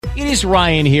It is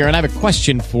Ryan here, and I have a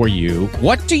question for you.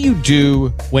 What do you do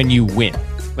when you win?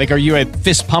 Like, are you a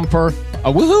fist pumper,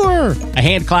 a woohooer, a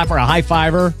hand clapper, a high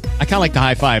fiver? I kind of like the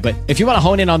high five, but if you want to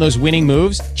hone in on those winning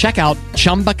moves, check out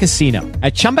Chumba Casino.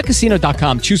 At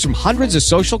ChumbaCasino.com, choose from hundreds of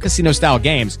social casino-style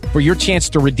games for your chance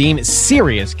to redeem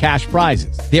serious cash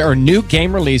prizes. There are new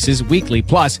game releases weekly,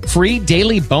 plus free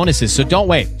daily bonuses. So don't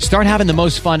wait. Start having the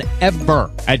most fun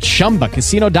ever at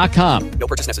ChumbaCasino.com. No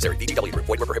purchase necessary. VGW. Void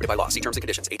where prohibited by law. See terms and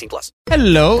conditions. 18+.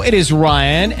 Hello, it is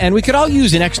Ryan, and we could all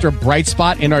use an extra bright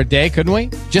spot in our day, couldn't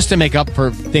we? Just to make up for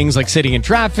things like sitting in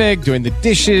traffic, doing the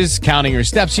dishes, counting your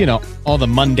steps, you know, all the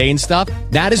mundane stuff.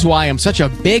 That is why I'm such a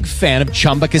big fan of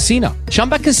Chumba Casino.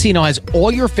 Chumba Casino has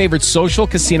all your favorite social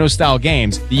casino-style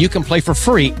games that you can play for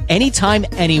free anytime,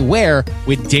 anywhere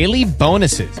with daily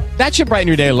bonuses. That should brighten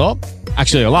your day a little.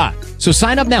 Actually, a lot. So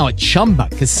sign up now at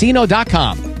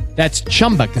ChumbaCasino.com. That's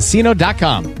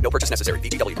ChumbaCasino.com. No purchase necessary.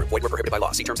 VGW. Void where prohibited by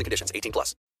law. See terms and conditions.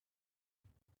 18+.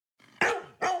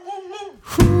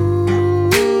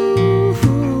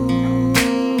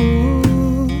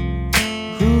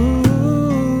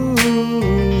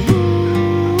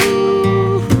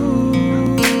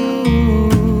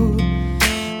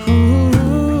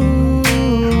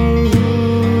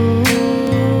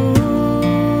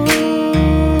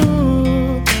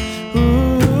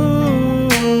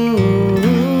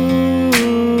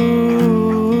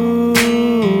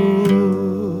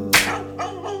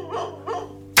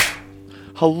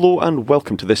 Hello and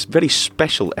welcome to this very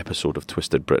special episode of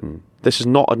Twisted Britain. This is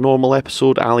not a normal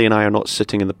episode. Ali and I are not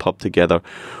sitting in the pub together.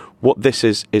 What this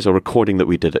is a recording that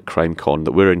we did at CrimeCon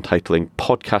that we're entitling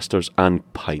Podcasters and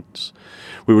Pints.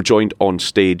 We were joined on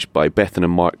stage by Bethan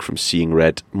and Mark from Seeing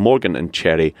Red, Morgzan and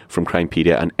Cherry from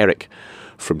Crimepedia, and Eric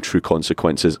from True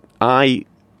Consequences. I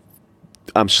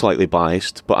am slightly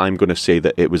biased, but I'm going to say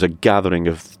that it was a gathering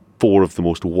of 4 of the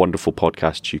most wonderful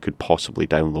podcasts you could possibly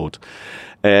download.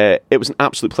 It was an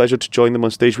absolute pleasure to join them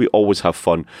on stage. We always have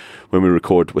fun when we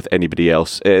record with anybody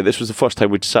else. This was the first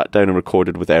time we'd sat down and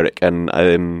recorded with Eric,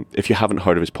 and if you haven't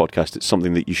heard of his podcast, it's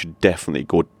something that you should definitely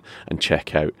go and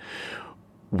check out.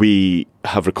 We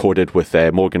have recorded with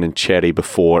Morgzan and Cherry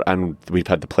before, and we've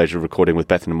had the pleasure of recording with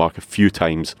Bethan and Mark a few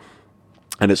times,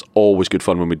 and it's always good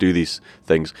fun when we do these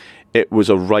things. It was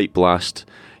a right blast.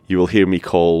 You will hear me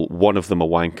call one of them a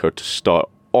wanker to start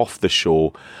off the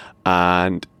show,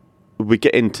 and we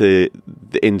get into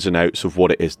the ins and outs of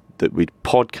what it is that we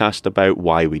podcast about,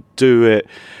 why we do it,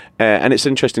 and it's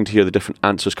interesting to hear the different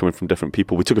answers coming from different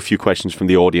people. We took a few questions from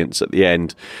the audience at the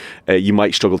end. You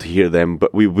might struggle to hear them,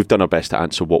 but we've done our best to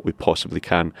answer what we possibly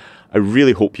can. I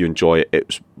really hope you enjoy it.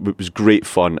 It was great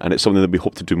fun, and it's something that we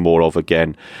hope to do more of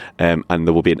again, and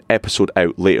there will be an episode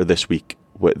out later this week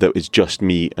that is just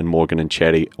me and Morgzan and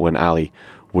Cherry when Ali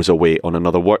was away on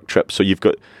another work trip. So you've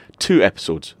got 2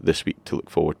 episodes this week to look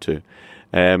forward to.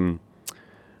 I'll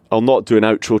not do an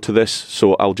outro to this,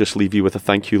 so I'll just leave you with a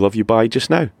thank you, love you, bye just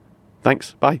now.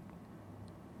 Thanks, bye.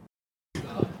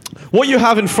 What you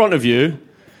have in front of you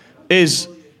is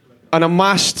an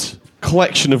amassed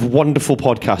collection of wonderful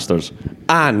podcasters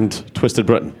and Twisted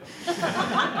Britain.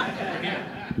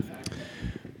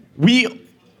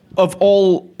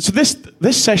 So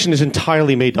this session is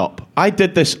entirely made up. I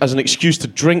did this as an excuse to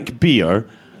drink beer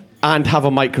and have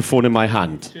a microphone in my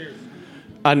hand. Cheers.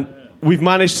 And we've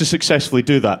managed to successfully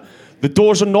do that. The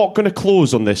doors are not going to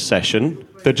close on this session.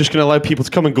 They're just going to allow people to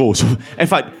come and go. So, in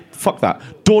fact, fuck that.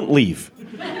 Don't leave.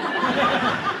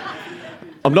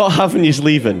 I'm not having you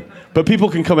leaving. But people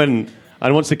can come in,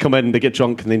 and once they come in, they get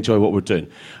drunk and they enjoy what we're doing.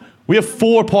 We have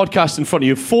 4 podcasts in front of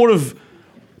you. 4 of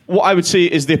what I would say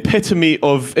is the epitome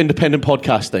of independent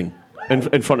podcasting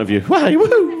in front of you.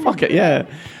 Woo, fuck it, yeah.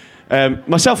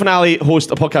 Myself and Ali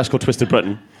host a podcast called Twisted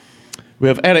Britain. We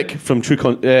have Eric from True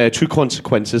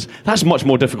Consequences. That's much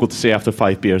more difficult to say after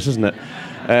 5 beers, isn't it?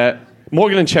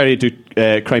 Morgzan and Cherry do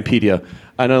Crimepedia.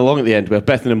 And then along at the end, we have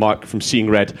Bethan and Mark from Seeing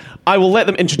Red. I will let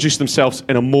them introduce themselves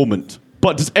in a moment.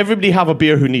 But does everybody have a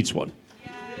beer who needs one?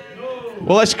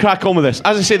 Well, let's crack on with this.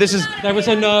 As I say, this is... There was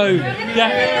a no.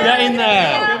 Get in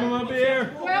there. Give him a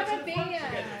beer.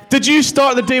 Did you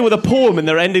start the day with a poem and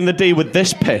they're ending the day with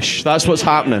this pish? That's what's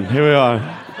happening. Here we are.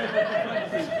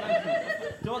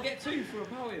 Do I get 2 for a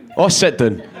poem? Oh, sit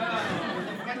down.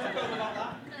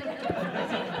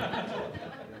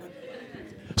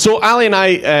 So Ali and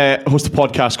I host a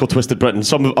podcast called Twisted Britain.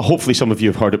 Hopefully some of you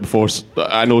have heard it before.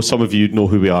 I know some of you know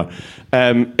who we are.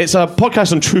 It's a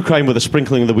podcast on true crime with a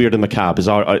sprinkling of the weird and macabre is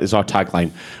our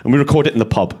tagline. And we record it in the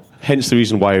pub, hence the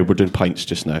reason why we're doing pints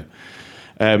just now.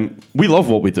 We love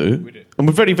what we do, and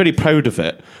we're very, very proud of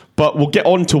it. But we'll get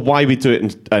on to why we do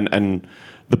it and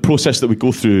the process that we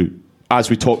go through as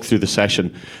we talk through the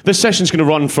session. This session's going to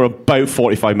run for about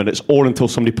 45 minutes or until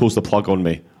somebody pulls the plug on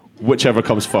me, whichever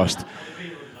comes first.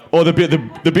 Oh,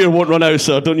 the beer won't run out,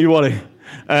 sir, don't you worry.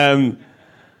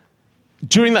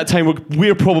 During that time,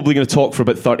 we're probably going to talk for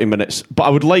about 30 minutes, but I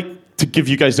would like to give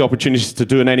you guys the opportunity to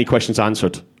do an any questions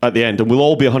answered at the end, and we'll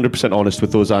all be 100% honest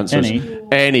with those answers.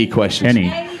 Any questions.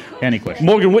 Any questions.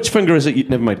 Morgan, which finger is it?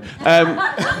 Never mind.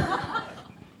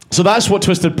 So that's what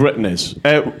Twisted Britain is.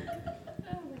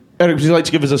 Eric, would you like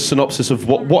to give us a synopsis of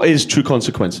what is True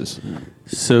Consequences?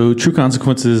 So True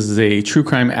Consequences is a true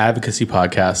crime advocacy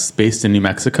podcast based in New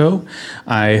Mexico.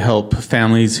 I help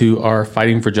families who are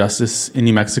fighting for justice in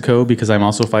New Mexico because I'm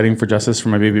also fighting for justice for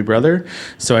my baby brother.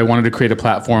 So I wanted to create a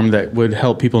platform that would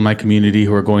help people in my community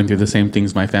who are going through the same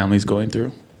things my family's going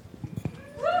through.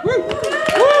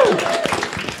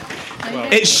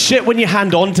 It's shit when you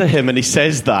hand on to him and he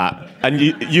says that, and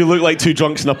you look like two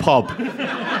drunks in a pub.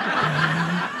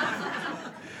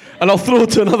 And I'll throw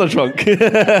to another drunk.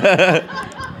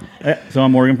 So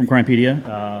I'm Morgan from Crimepedia.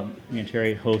 Me and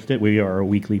Cherry host it. We are a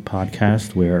weekly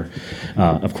podcast where,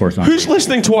 of course... Who's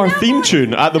listening to our theme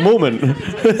tune at the moment?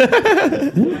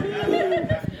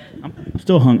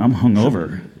 I'm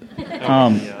hungover.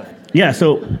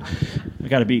 So I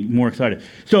got to be more excited.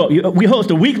 So we host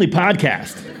a weekly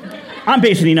podcast. I'm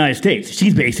based in the United States.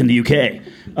 She's based in the UK.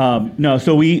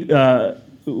 So we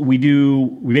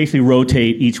basically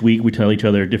rotate each week. We tell each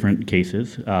other different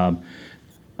cases. I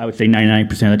would say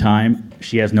 99% of the time,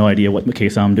 she has no idea what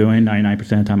case I'm doing. 99% of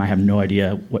the time, I have no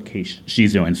idea what case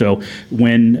she's doing. So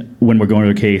when we're going to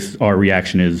a case, our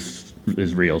reaction is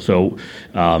real. So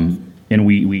and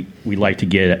we like to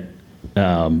get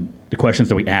the questions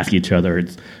that we ask each other.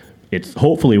 It's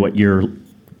hopefully what you're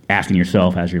asking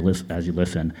yourself as you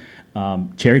listen.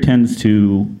 Cherry tends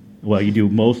to. Well, you do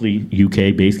mostly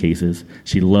UK-based cases.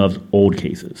 She loves old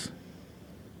cases,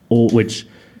 which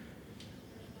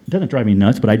doesn't drive me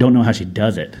nuts, but I don't know how she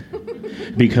does it.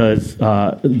 Because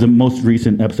the most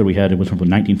recent episode we had was from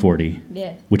 1940,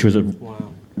 which was a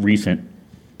recent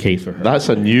case for her. That's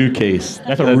a new case.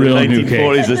 That's a real new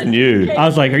case. 1940s is new. I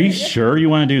was like, are you sure you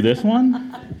want to do this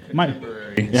one?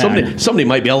 Somebody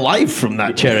might be alive from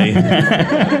that, Cherry.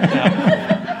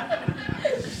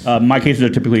 My cases are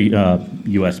typically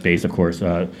U.S.-based, of course,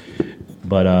 but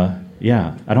I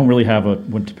don't really have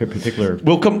one particular.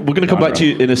 We're going to come back to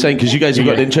you in a second because you guys have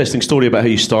got an interesting story about how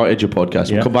you started your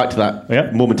podcast. We'll come back to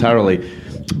that momentarily.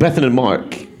 Bethan and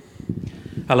Mark.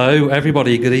 Hello,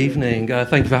 everybody. Good evening.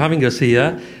 Thank you for having us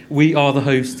here. We are the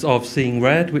hosts of Seeing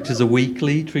Red, which is a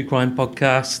weekly true crime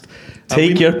podcast.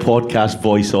 Take your podcast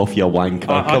voice off, you wanker.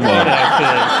 Come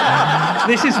on.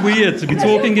 This is weird to be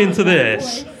talking into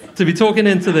this. To be talking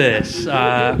into this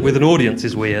with an audience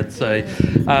is weird. So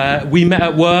we met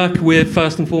at work. We're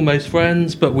first and foremost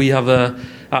friends, but we have an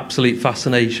absolute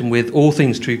fascination with all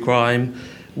things true crime.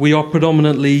 We are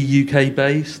predominantly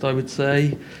UK-based, I would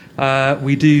say.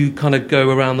 We do kind of go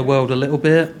around the world a little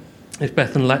bit, if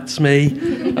Bethan lets me,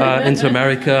 into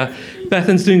America.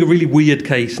 Bethan's doing a really weird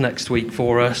case next week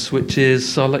for us, which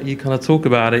is, I'll let you kind of talk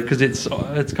about it, because it's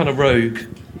kind of rogue.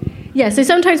 Yeah, so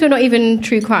sometimes we're not even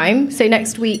true crime. So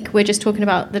next week we're just talking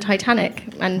about the Titanic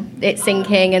and it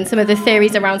sinking and some of the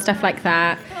theories around stuff like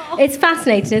that. It's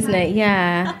fascinating, isn't it?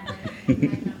 Yeah.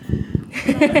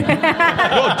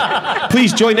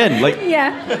 Please join in.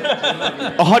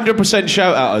 100%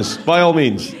 shout at us, by all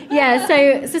means. Yeah,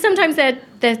 so sometimes there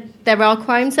are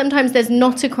crimes. Sometimes there's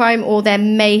not a crime, or there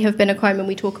may have been a crime when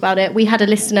we talk about it. We had a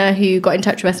listener who got in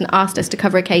touch with us and asked us to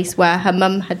cover a case where her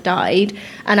mum had died,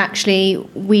 and actually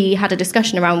we had a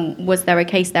discussion around was there a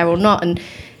case there or not, and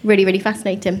really, really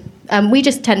fascinating. We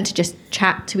just tend to just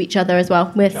chat to each other as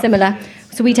well. We're similar,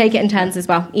 so we take it in turns as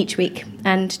well each week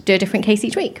and do a different case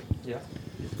each week. Yeah.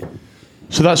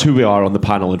 So that's who we are on the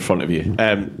panel in front of you.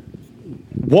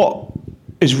 What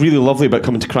is really lovely about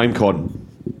coming to CrimeCon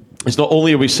is not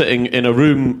only are we sitting in a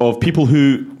room of people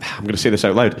who, I'm going to say this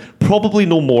out loud, probably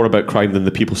know more about crime than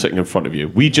the people sitting in front of you.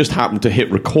 We just happen to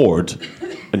hit record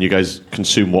and you guys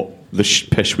consume what the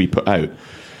pish we put out.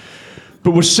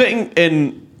 But we're sitting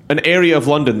in an area of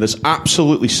London that's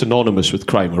absolutely synonymous with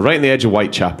crime. We're right on the edge of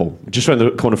Whitechapel, just around the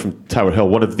corner from Tower Hill,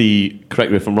 one of the, correct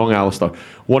me if I'm wrong, Alistair,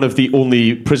 one of the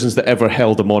only prisons that ever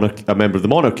held a member of the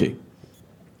monarchy.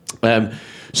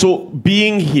 So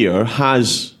being here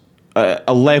has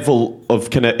a level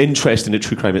of kind of interest in the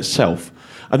true crime itself.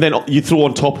 And then you throw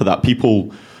on top of that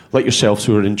people like yourselves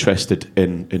who are interested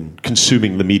in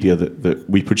consuming the media that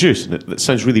we produce. And it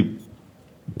sounds really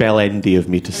bell-endy of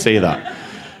me to say that.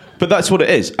 But that's what it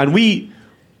is. And we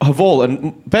have all,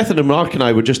 and Bethan and Mark and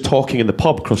I were just talking in the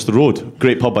pub across the road.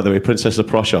 Great pub, by the way, Princess of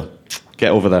Prussia.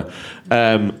 Get over there.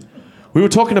 we were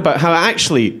talking about how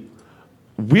actually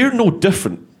we're no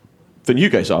different than you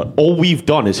guys are. All we've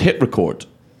done is hit record.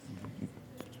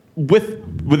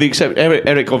 With the exception,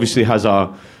 Eric obviously has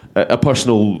a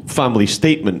personal family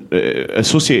statement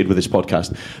associated with this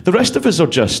podcast. The rest of us are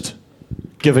just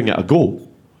giving it a go.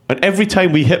 And every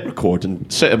time we hit record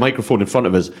and set a microphone in front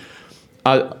of us,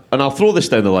 and I'll throw this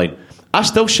down the line, I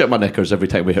still shit my knickers every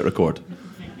time we hit record.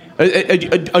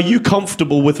 Are you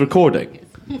comfortable with recording?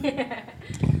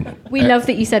 We love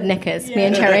that you said knickers, me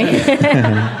and Cherry.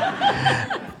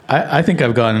 I think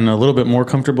I've gotten a little bit more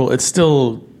comfortable. I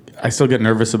still get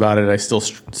nervous about it. I still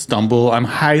stumble. I'm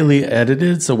highly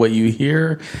edited, so what you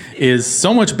hear is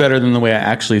so much better than the way I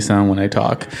actually sound when I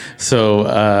talk. So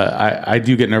I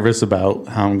do get nervous about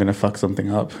how I'm going to fuck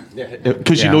something up.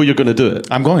 Because you know you're going to do it.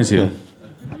 I'm going to. Yeah.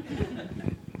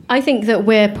 I think that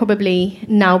we're probably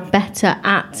now better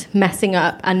at messing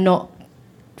up and not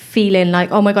feeling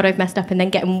like, oh my God, I've messed up, and then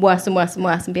getting worse and worse and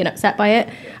worse and being upset by it.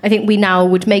 I think we now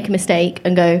would make a mistake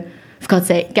and go, for God's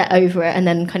sake, get over it, and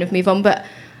then kind of move on. But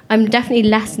I'm definitely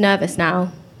less nervous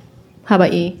now. How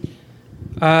about you?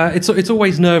 It's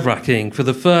always nerve-wracking. For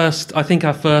our first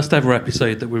ever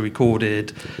episode that we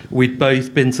recorded, we'd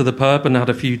both been to the pub and had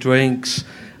a few drinks.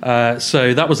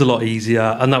 So that was a lot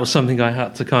easier, and that was something I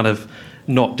had to kind of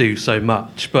not do so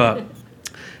much. But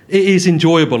it is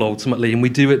enjoyable ultimately, and we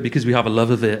do it because we have a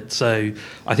love of it. So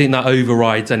I think that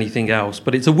overrides anything else.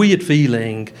 But it's a weird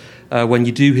feeling when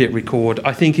you do hit record.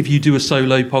 I think if you do a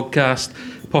solo podcast,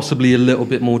 possibly a little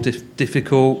bit more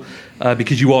difficult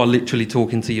because you are literally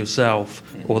talking to yourself,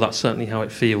 or that's certainly how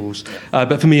it feels.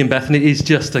 But for me and Bethan, it is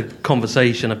just a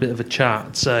conversation, a bit of a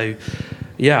chat. So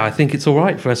yeah, I think it's all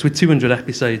right for us. We're 200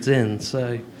 episodes in,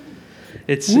 so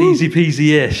it's easy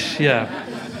peasy-ish, yeah.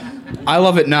 I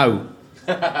love it now.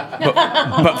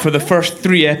 But for the first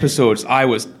 3 episodes, I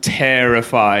was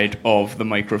terrified of the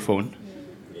microphone.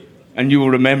 And you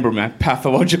will remember my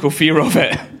pathological fear of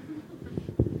it.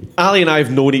 Ali and I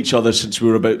have known each other since we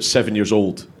were about 7 years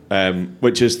old,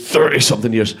 which is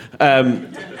 30-something years.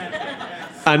 And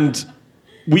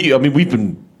we've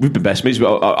been best mates.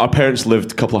 Our parents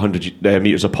lived a couple of hundred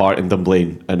metres apart in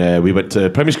Dunblane, and we went to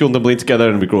primary school in Dunblane together,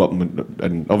 and we grew up.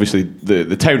 And obviously,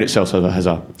 the town itself has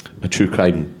a true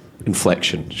crime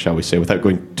inflection, shall we say, without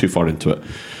going too far into it.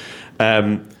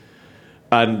 And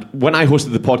when I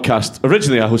hosted the podcast,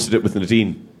 originally I hosted it with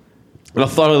Nadine, and I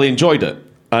thoroughly enjoyed it.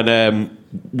 And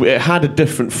it had a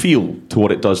different feel to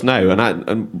what it does now.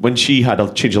 And when she had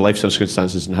a change of life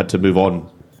circumstances and had to move on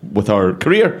with her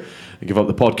career and give up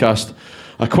the podcast,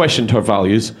 I questioned her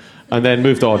values and then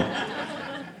moved on.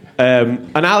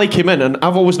 And Ali came in, and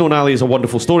I've always known Ali as a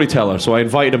wonderful storyteller, so I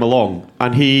invited him along,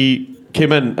 and he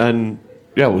came in and,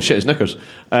 shit his knickers.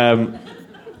 But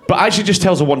actually just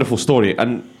tells a wonderful story,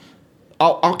 and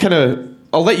I'll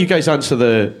let you guys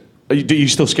answer are you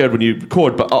still scared when you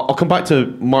record? But I'll come back to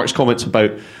Mark's comments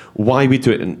about why we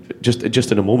do it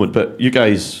just in a moment. But you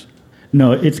guys...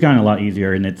 No, it's gotten a lot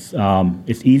easier, and it's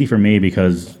easy for me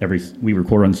because we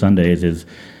record on Sundays.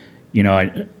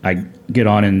 I get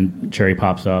on and Cherry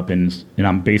pops up, and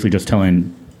I'm basically just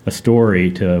telling a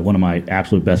story to one of my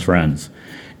absolute best friends,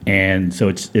 and so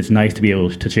it's nice to be able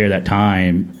to share that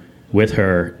time with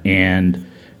her and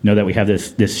know that we have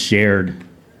this shared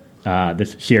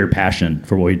passion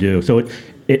for what we do. So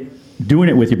it doing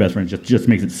it with your best friend just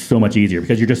makes it so much easier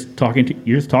because you're just talking to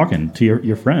your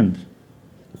friend.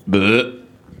 Just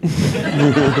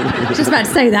about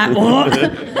to say that.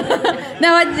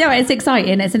 No, it's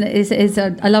exciting.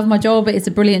 I love my job. It's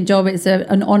a brilliant job. It's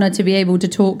an honour to be able to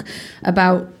talk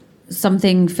about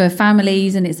something for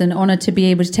families, and it's an honour to be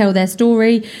able to tell their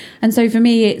story. And so for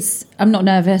me, I'm not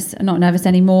nervous. I'm not nervous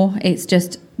anymore. It's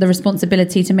just the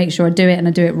responsibility to make sure I do it and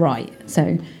I do it right.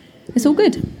 So it's all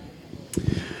good.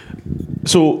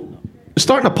 So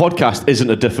starting a podcast isn't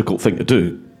a difficult thing to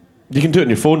do. You can do it on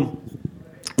your phone.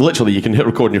 Literally, you can hit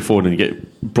record on your phone and you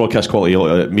get broadcast quality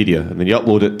media, and then you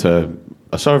upload it to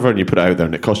a server and you put it out there,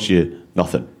 and it costs you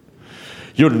nothing.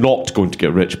 You're not going to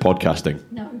get rich podcasting.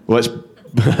 No. Well,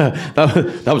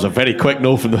 that was a very quick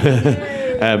no from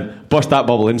the... burst that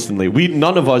bubble instantly.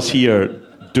 None of us here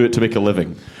do it to make a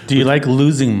living. Do you like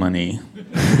losing money?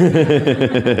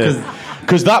 Because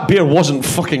that beer wasn't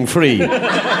fucking free.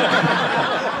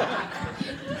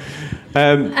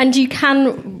 And you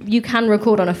can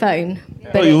record on a phone.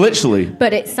 But literally.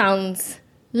 But it sounds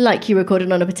like you recorded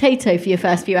on a potato for your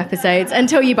first few episodes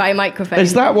until you buy a microphone.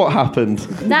 Is that what happened?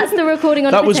 That's the recording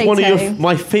on a potato. That was one of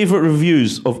my favourite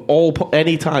reviews of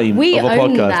any time we of a podcast.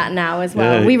 own that now as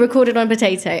well. Yeah. We recorded on a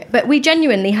potato. But we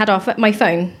genuinely had my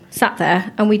phone sat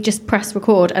there, and we just press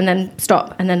record and then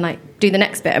stop and then do the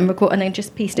next bit and record, and then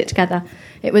just pieced it together.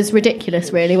 It was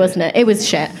ridiculous, really, wasn't it? It was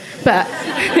shit, but...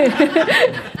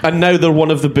 And now they're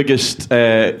one of the biggest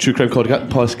true crime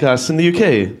podcasts in the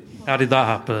UK. How did that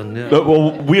happen? Yeah.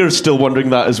 Well, we're still wondering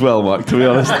that as well, Mark, to be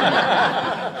honest.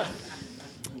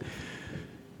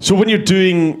 So when you're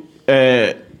doing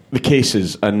the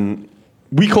cases, and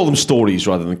we call them stories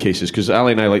rather than cases, because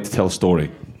Ali and I like to tell a story.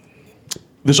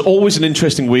 There's always an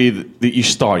interesting way that you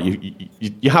start.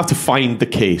 You have to find the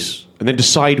case and then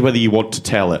decide whether you want to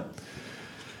tell it.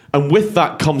 And with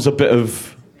that comes a bit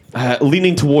of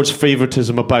leaning towards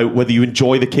favoritism about whether you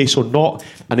enjoy the case or not.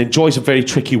 And enjoy is a very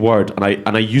tricky word,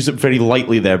 and I use it very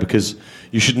lightly there, because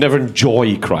you should never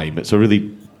enjoy crime. It's a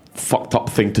really fucked up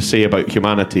thing to say about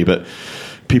humanity, but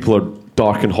people are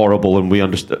dark and horrible, and we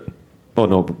understand. Oh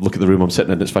no, look at the room I'm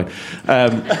sitting in, it's fine.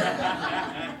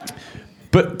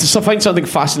 But to find something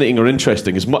fascinating or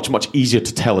interesting is much, much easier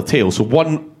to tell a tale. So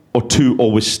 1 or 2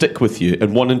 always stick with you,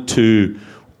 and 1 and 2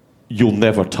 you'll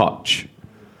never touch.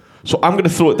 So I'm going to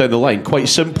throw it down the line quite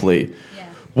simply. Yeah.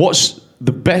 What's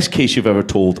the best case you've ever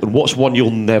told, and what's one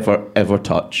you'll never, ever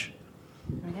touch?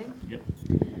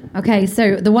 Okay,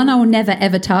 so the one I will never,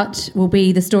 ever touch will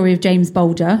be the story of Jamie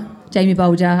Bolger.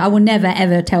 I will never,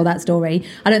 ever tell that story.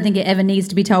 I don't think it ever needs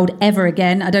to be told ever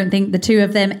again. I don't think the two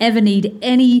of them ever need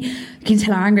any... You can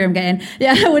tell how angry I'm getting.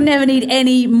 Yeah, I will never need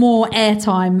any more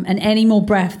airtime and any more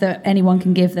breath that anyone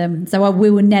can give them. So we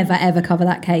will never, ever cover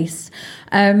that case.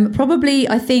 Probably,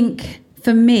 I think,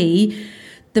 for me...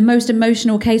 The most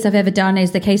emotional case I've ever done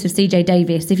is the case of CJ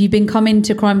Davis. If you've been coming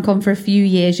to CrimeCon for a few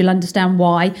years, you'll understand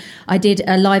why. I did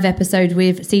a live episode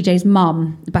with CJ's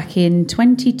mum back in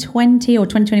 2020 or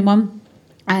 2021.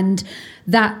 And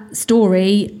that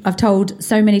story I've told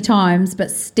so many times, but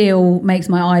still makes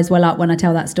my eyes well up when I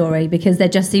tell that story, because there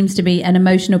just seems to be an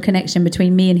emotional connection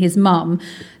between me and his mum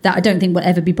that I don't think will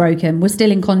ever be broken. We're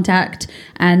still in contact,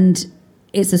 and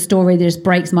it's a story that just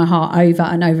breaks my heart over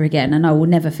and over again, and I will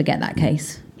never forget that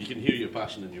case. You can hear your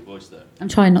passion in your voice there. I'm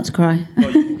trying not to cry.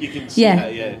 Well, you can see yeah.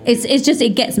 that, yeah. It's just,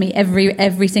 it gets me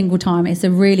every single time. It's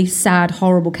a really sad,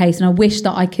 horrible case, and I wish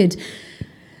that I could...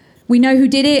 We know who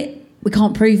did it. We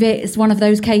can't prove it. It's one of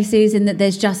those cases in that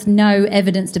there's just no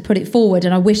evidence to put it forward,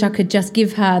 and I wish I could just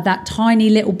give her that tiny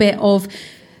little bit of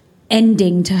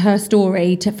ending to her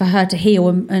story for her to heal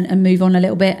and move on a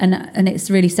little bit, and it's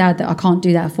really sad that I can't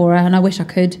do that for her, and I wish I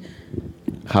could.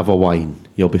 Have a wine,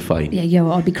 you'll be fine. Yeah,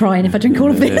 I'll be crying if I drink all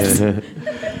of this.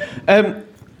 I'm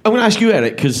going to ask you,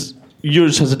 Eric, because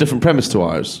yours has a different premise to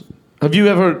ours. Have you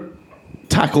ever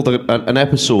tackled an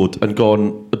episode and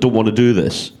gone, I don't want to do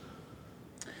this?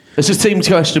 It's the same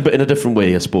question, but in a different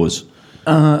way, I suppose.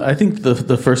 I think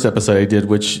the first episode I did,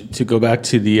 which, to go back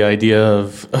to the idea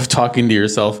of talking to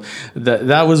yourself,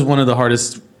 that was one of the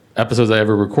hardest episodes I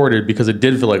ever recorded, because it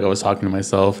did feel like I was talking to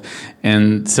myself.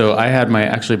 And so I had my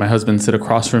husband sit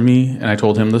across from me, and I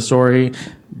told him the story.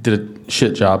 Did a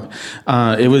shit job.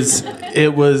 It was well,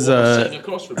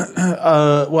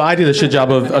 I did a shit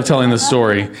job of telling the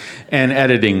story and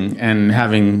editing and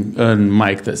having a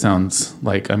mic that sounds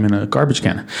like I'm in a garbage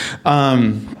can.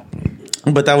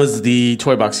 But that was the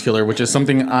Toy Box Killer, which is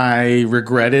something I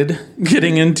regretted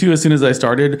getting into as soon as I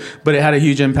started. But it had a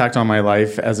huge impact on my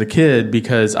life as a kid,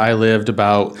 because I lived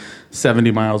about 70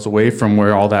 miles away from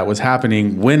where all that was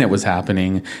happening when it was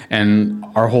happening. And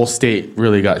our whole state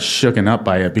really got shooken up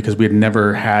by it, because we had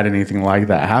never had anything like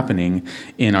that happening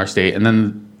in our state. And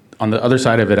then on the other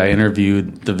side of it, I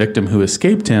interviewed the victim who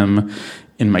escaped him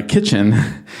in my kitchen,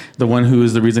 the one who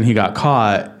was the reason he got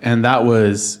caught. And that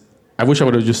was... I wish I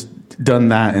would have just done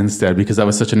that instead, because that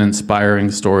was such an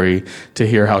inspiring story to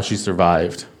hear how she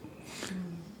survived.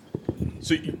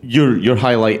 So your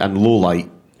highlight and low light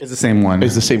is the same one.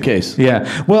 It's the same case.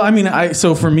 Yeah. Well, I mean,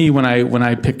 so for me, when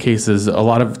I pick cases, a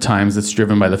lot of times it's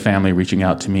driven by the family reaching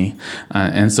out to me,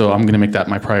 and so I'm going to make that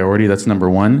my priority. That's number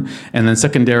one. And then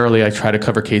secondarily, I try to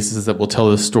cover cases that will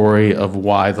tell the story of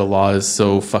why the law is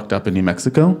so fucked up in New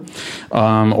Mexico,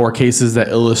 or cases that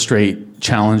illustrate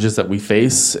challenges that we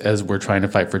face as we're trying to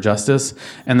fight for justice.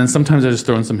 And then sometimes I just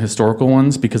throw in some historical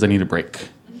ones because I need a break.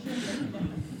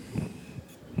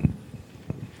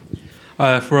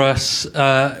 For us,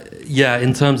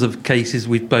 in terms of cases,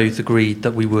 we've both agreed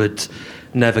that we would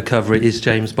never cover it, is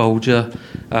James Bolger.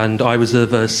 And I was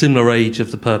of a similar age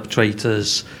of the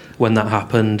perpetrators when that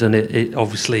happened, and it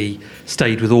obviously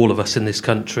stayed with all of us in this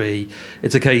country.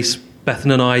 It's a case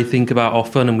Bethan and I think about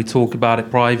often, and we talk about it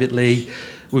privately.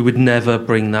 We would never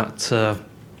bring that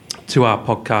to our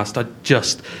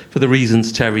podcast. For the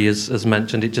reasons Cherry has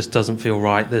mentioned, it just doesn't feel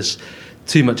right. There's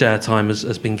too much airtime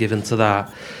has been given to that.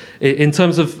 In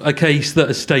terms of a case that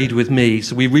has stayed with me,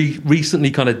 so we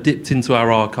recently kind of dipped into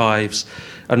our archives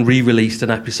and re-released an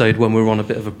episode when we were on a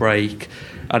bit of a break,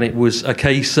 and it was a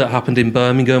case that happened in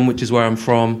Birmingham, which is where I'm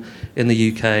from, in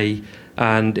the UK,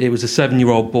 and it was a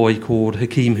 7-year-old boy called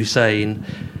Hakeem Hussein,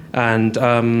 and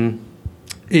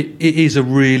it is a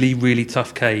really, really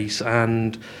tough case,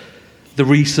 and the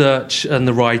research and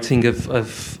the writing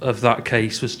of that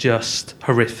case was just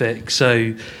horrific.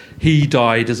 So he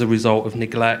died as a result of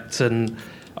neglect, and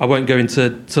I won't go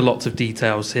into lots of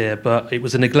details here, but it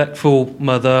was a neglectful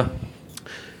mother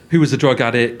who was a drug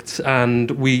addict,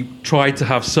 and we tried to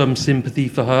have some sympathy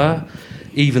for her,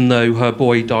 even though her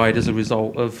boy died as a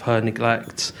result of her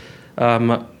neglect.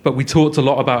 But we talked a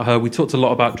lot about her, we talked a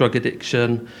lot about drug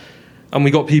addiction, and we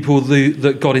got people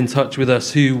that got in touch with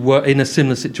us who were in a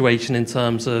similar situation in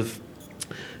terms of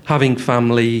having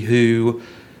family who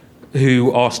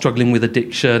are struggling with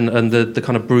addiction and the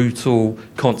kind of brutal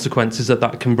consequences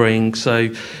that can bring. So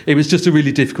it was just a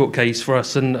really difficult case for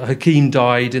us. And Hakeem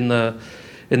died in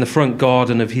the front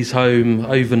garden of his home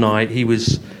overnight. He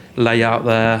was lay out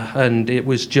there, and it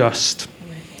was just,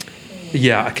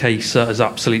 a case that has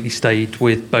absolutely stayed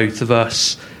with both of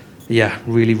us. Yeah,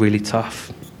 really, really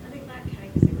tough.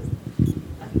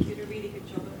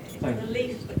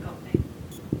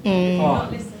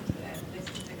 Not listen to it,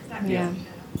 listen to it, 'cause that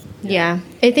Yeah.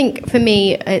 I think for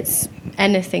me, it's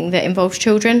anything that involves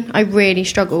children. I really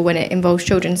struggle when it involves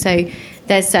children. So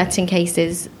there's certain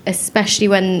cases, especially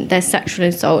when there's sexual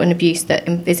assault and abuse that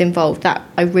is involved, that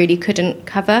I really couldn't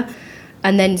cover.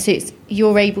 And then so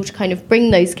you're able to kind of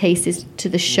bring those cases to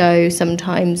the show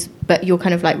sometimes, but you're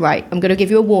kind of like, right, I'm going to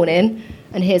give you a warning,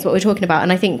 and here's what we're talking about.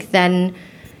 And I think then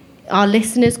our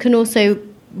listeners can also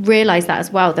realise that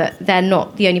as well, that they're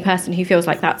not the only person who feels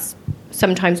like that's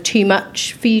sometimes too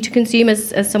much for you to consume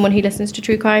as someone who listens to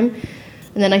true crime.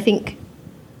 And then I think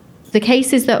the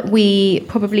cases that we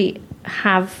probably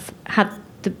have had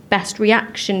the best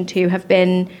reaction to have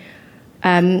been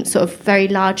sort of very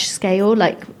large scale,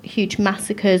 like huge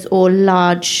massacres or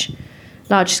large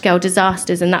scale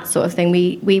disasters and that sort of thing.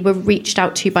 We were reached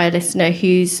out to by a listener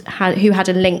who had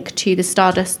a link to the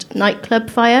Stardust nightclub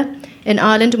fire in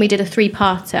Ireland, and we did a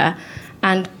 3-parter,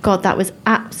 and God, that was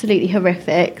absolutely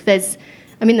horrific. There's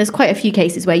quite a few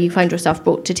cases where you find yourself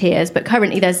brought to tears, but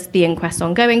currently there's the inquest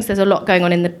ongoing, so there's a lot going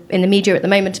on in the media at the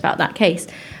moment about that case.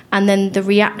 And then the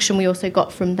reaction we also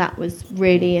got from that was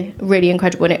really, really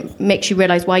incredible, and it makes you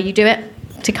realise why you do it,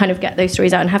 to kind of get those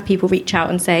stories out and have people reach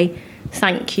out and say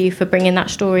thank you for bringing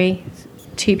that story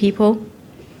to people.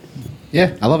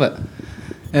 Yeah, I love it.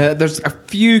 There's a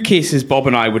few cases Bob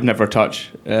and I would never touch.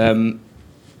 The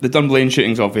Dunblane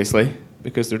shootings, obviously,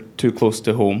 because they're too close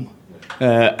to home.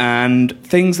 And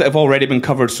things that have already been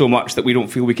covered so much that we don't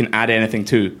feel we can add anything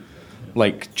to,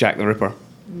 like Jack the Ripper.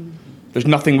 There's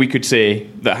nothing we could say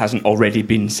that hasn't already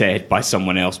been said by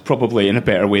someone else, probably in a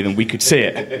better way than we could say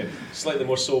it. Slightly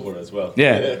more sober as well.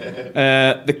 Yeah.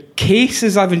 The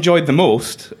cases I've enjoyed the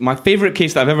most, my favourite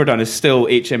case that I've ever done is still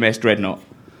HMS Dreadnought.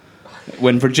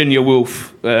 When Virginia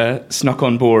Woolf snuck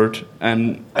on board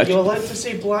and... Are you allowed to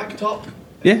say blacked up?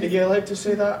 Yeah. Are you allowed to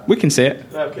say that? We can say it.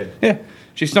 Okay. Yeah.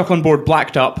 She snuck on board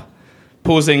blacked up,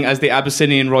 posing as the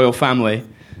Abyssinian royal family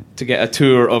to get a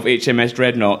tour of HMS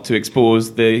Dreadnought to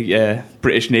expose the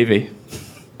British Navy.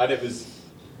 And it was...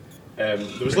 there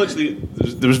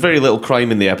was very little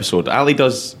crime in the episode. Ali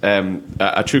does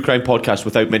a true crime podcast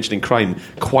without mentioning crime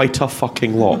quite a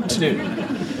fucking lot.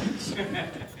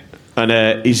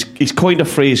 And he's coined a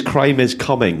phrase, crime is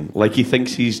coming, like he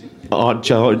thinks he's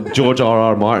George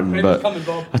R.R. Martin. But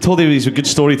I told him he's a good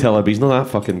storyteller, but he's not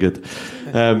that fucking good.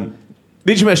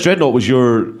 The HMS Dreadnought was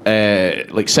your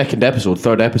second episode,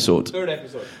 third episode. Third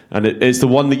episode. And it's the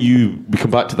one that we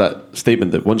come back to that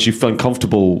statement that once you feel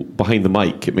comfortable behind the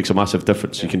mic, it makes a massive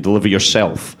difference. Yeah. You can deliver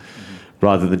yourself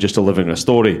rather than just delivering a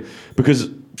story. Because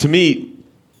to me,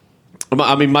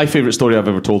 my favourite story I've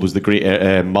ever told was the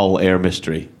Great Mull Air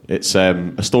Mystery. It's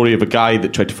a story of a guy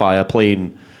that tried to fly a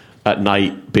plane at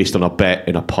night based on a bet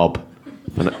in a pub.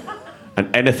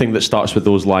 And anything that starts with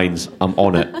those lines, I'm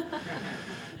on it.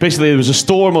 Basically, there was a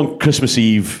storm on Christmas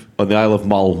Eve on the Isle of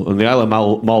Mull. And the Isle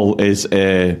of Mull is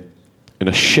in a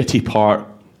shitty part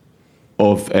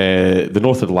of the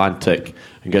North Atlantic.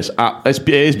 And it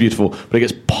is beautiful, but it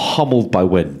gets pummeled by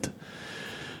wind.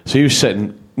 So he was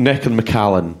sitting neck and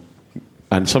Macallan,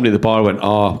 and somebody at the bar went,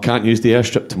 can't use the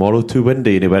airstrip tomorrow, too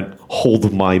windy. And he went,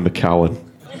 hold my Macallan.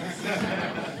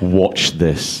 Watch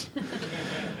this.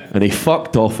 And he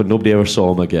fucked off and nobody ever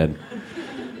saw him again.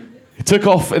 He took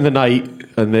off in the night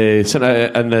and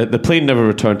the plane never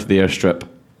returned to the airstrip.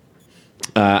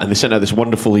 And they sent out this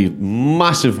wonderfully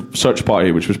massive search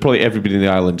party, which was probably everybody in the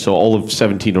island, so all of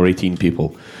 17 or 18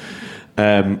 people.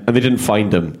 And they didn't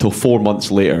find him till 4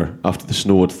 months later, after the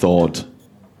snow had thawed,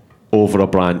 over a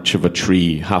branch of a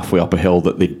tree halfway up a hill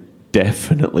that they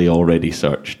definitely already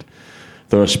searched.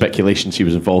 There are speculations he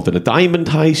was involved in a diamond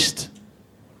heist,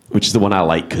 which is the one I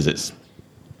like because it's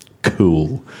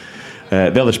cool.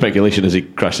 The other speculation is he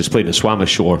crashed his plane and swam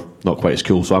ashore. Not quite as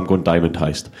cool, so I'm going diamond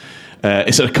heist.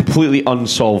 It's a completely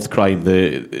unsolved crime.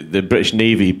 The British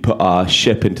Navy put a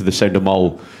ship into the Sound of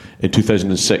Mull in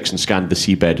 2006 and scanned the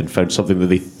seabed and found something that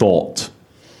they thought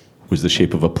was the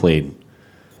shape of a plane.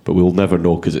 But we'll never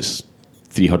know because it's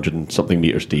 300 and something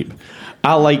meters deep.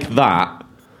 I like that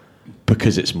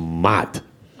because it's mad.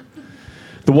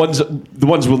 The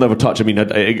ones we'll never touch. I mean,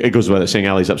 it goes without saying.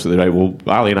 Ali's absolutely right. Well,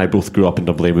 Ali and I both grew up in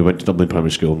Dublin. We went to Dublin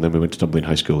Primary School, and then we went to Dublin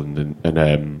High School,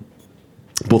 and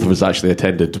both of us actually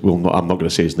attended. I'm not going to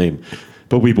say his name,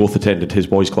 but we both attended his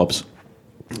boys' clubs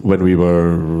when we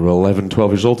were 11,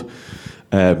 12 years old.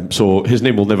 So his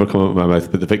name will never come out of my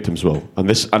mouth, but the victims will. And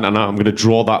I'm going to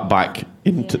draw that back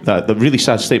into the really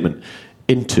sad statement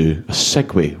into a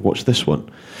segue. Watch this one.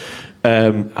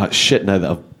 Shit! Now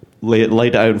that I've laid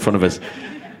it out in front of us.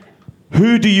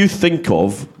 Who do you think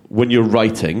of when you're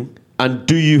writing, and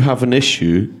do you have an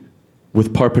issue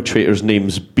with perpetrators'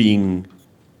 names being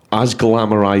as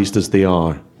glamorized as they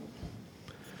are?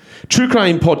 True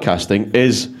crime podcasting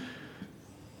is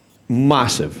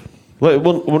massive. Like,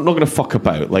 we're not going to fuck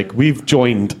about. Like, we've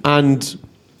joined, and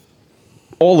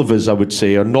all of us, I would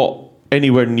say, are not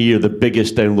anywhere near the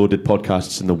biggest downloaded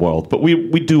podcasts in the world. But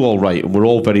we do all right, and we're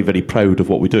all very, very proud of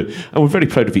what we do. And we're very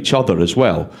proud of each other as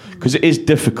well, because it is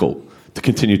difficult to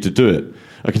continue to do it.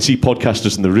 I can see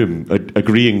podcasters in the room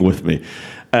agreeing with me.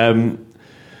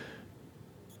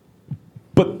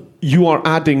 But you are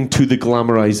adding to the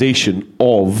glamorization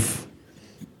of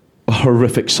a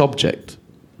horrific subject.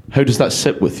 How does that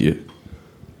sit with you?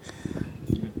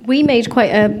 We made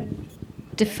quite a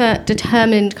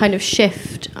determined kind of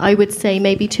shift, I would say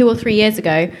maybe 2 or 3 years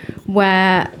ago,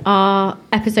 where our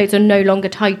episodes are no longer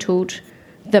titled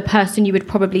the person you would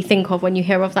probably think of when you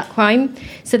hear of that crime.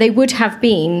 So they would have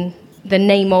been the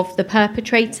name of the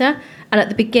perpetrator, and at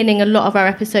the beginning a lot of our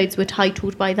episodes were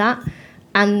titled by that.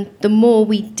 And the more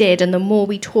we did and the more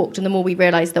we talked and the more we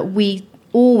realised that we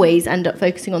always end up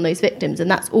focusing on those victims, and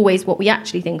that's always what we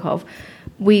actually think of.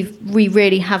 We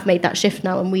really have made that shift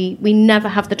now, and we never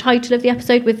have the title of the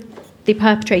episode with the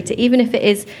perpetrator, even if it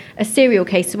is a serial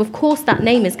case. So of course that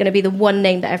name is going to be the one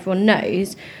name that everyone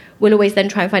knows. We'll always then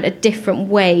try and find a different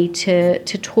way to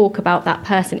talk about that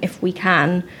person if we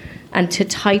can, and to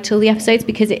title the episodes,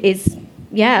 because it is,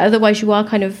 otherwise you are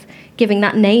kind of giving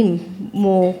that name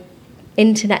more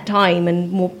internet time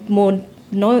and more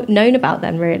known about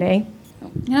them, really.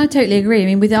 Yeah, I totally agree. I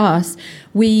mean, with us,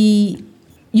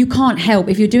 you can't help,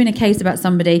 if you're doing a case about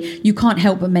somebody, you can't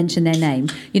help but mention their name.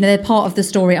 You know, they're part of the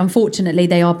story. Unfortunately,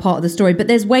 they are part of the story. But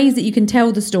there's ways that you can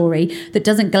tell the story that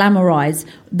doesn't glamorize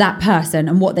that person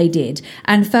and what they did.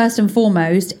 And first and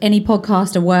foremost, any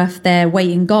podcaster worth their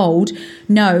weight in gold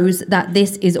knows that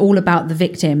this is all about the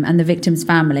victim and the victim's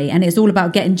family. And it's all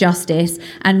about getting justice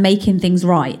and making things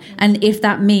right. And if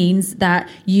that means that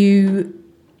you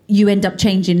end up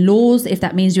changing laws, if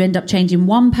that means you end up changing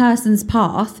one person's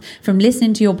path from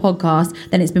listening to your podcast,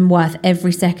 then it's been worth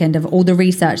every second of all the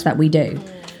research that we do.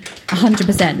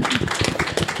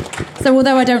 100%. So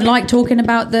although I don't like talking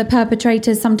about the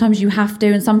perpetrators, sometimes you have to,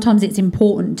 and sometimes it's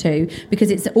important to, because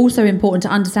it's also important to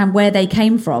understand where they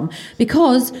came from.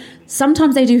 Because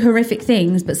sometimes they do horrific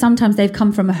things, but sometimes they've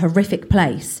come from a horrific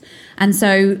place. And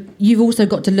so you've also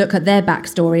got to look at their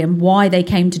backstory and why they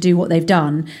came to do what they've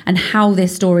done and how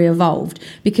this story evolved.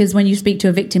 Because when you speak to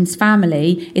a victim's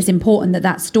family, it's important that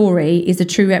that story is a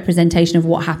true representation of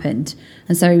what happened.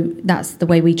 And so that's the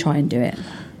way we try and do it.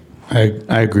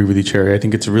 I agree with you, Cherry. I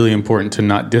think it's really important to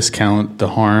not discount the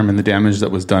harm and the damage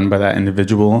that was done by that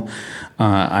individual.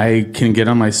 I can get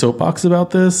on my soapbox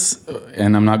about this,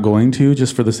 and I'm not going to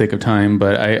just for the sake of time,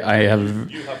 but I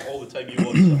have... You have all the time you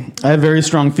want. I have very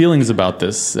strong feelings about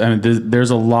this. I mean,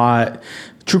 there's a lot...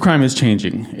 True crime is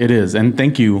changing. It is. And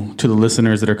thank you to the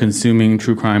listeners that are consuming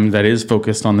true crime that is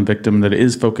focused on the victim, that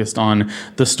is focused on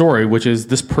the story, which is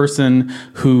this person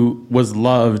who was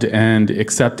loved and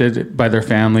accepted by their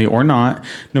family or not,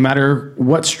 no matter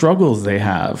what struggles they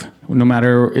have, no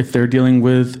matter if they're dealing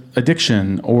with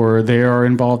addiction or they are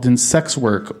involved in sex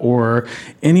work or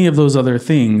any of those other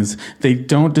things, they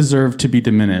don't deserve to be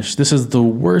diminished. This is the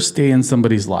worst day in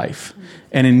somebody's life.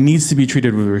 And it needs to be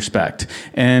treated with respect.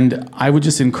 And I would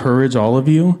just encourage all of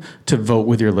you to vote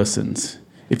with your listens.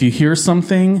 If you hear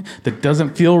something that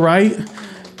doesn't feel right,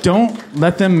 don't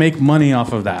let them make money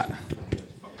off of that.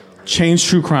 Change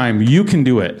true crime. You can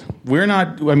do it. We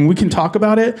can talk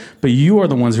about it, but you are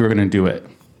the ones who are going to do it.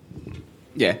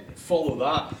 Yeah. Follow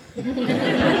that.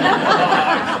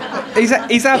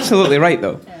 He's absolutely right,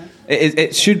 though.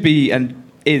 It should be and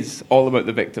is all about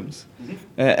the victims.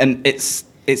 And it's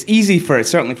easy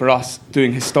certainly for us,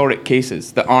 doing historic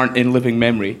cases that aren't in living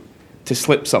memory, to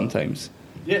slip sometimes.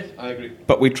 Yeah, I agree.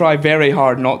 But we try very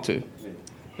hard not to.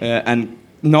 And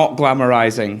not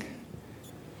glamorizing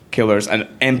killers and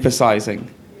emphasizing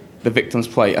the victim's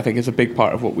plight, I think, is a big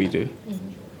part of what we do.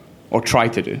 Or try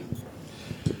to do.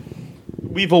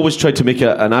 We've always tried to make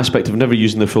an aspect of never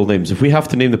using their full names. If we have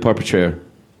to name the perpetrator,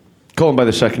 call them by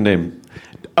their second name.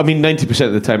 I mean, 90%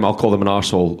 of the time I'll call them an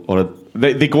arsehole, or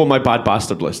they go on my bad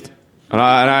bastard list. And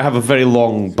I have a very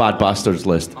long bad bastards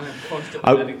list. I am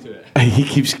constantly adding to it. He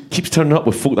keeps turning up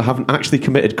with folk that haven't actually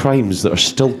committed crimes that are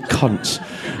still cunts.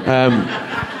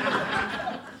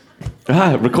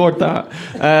 Record that.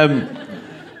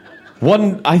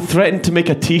 I threatened to make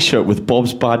a T-shirt with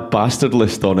Bob's Bad Bastard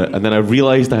list on it, and then I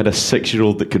realised I had a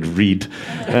 6-year-old that could read.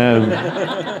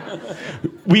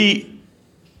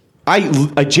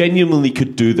 I genuinely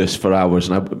could do this for hours,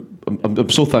 and I'm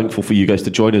so thankful for you guys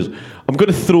to join us. I'm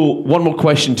going to throw one more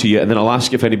question to you, and then I'll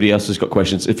ask if anybody else has got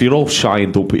questions. If you're all shy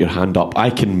and don't put your hand up, I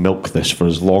can milk this for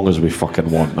as long as we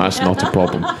fucking want. That's not a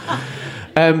problem.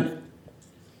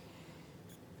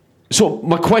 So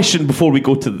my question before we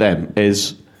go to them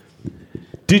is,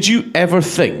 did you ever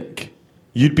think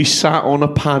you'd be sat on a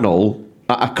panel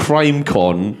at a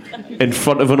CrimeCon in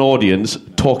front of an audience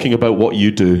talking about what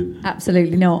you do?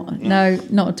 Absolutely not. No,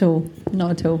 not at all.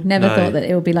 Not at all. Never thought that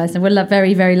it would be like that. We're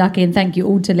very, very lucky, and thank you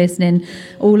all to listening,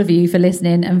 all of you for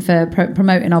listening and for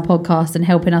promoting our podcast and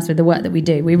helping us with the work that we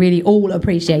do. We really all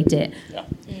appreciate it.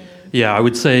 Yeah, I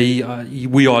would say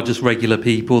we are just regular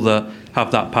people that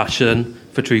have that passion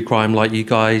for true crime like you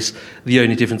guys. The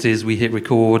only difference is we hit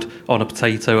record on a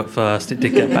potato at first. It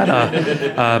did get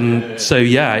better. So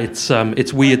yeah, it's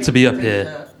weird to be up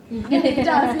here. It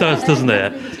does, doesn't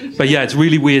it? But yeah, it's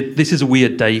really weird. This is a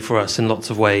weird day for us in lots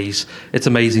of ways. It's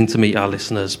amazing to meet our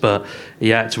listeners, but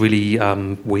yeah, it's really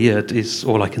weird is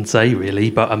all I can say really,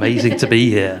 but amazing to be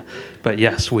here. But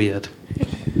yes, weird.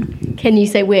 Can you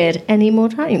say weird any more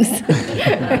times?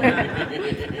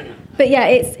 But yeah,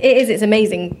 it's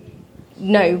amazing.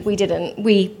 No, we didn't.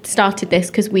 We started this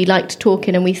because we liked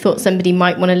talking and we thought somebody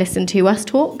might want to listen to us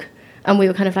talk. And we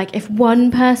were kind of like, if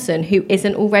one person who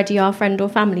isn't already our friend or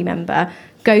family member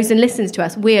goes and listens to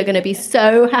us, we are going to be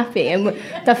so happy. And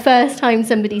the first time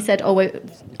somebody said,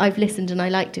 I've listened and I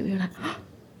liked it, we were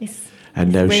like,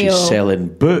 and now real. She's selling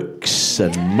books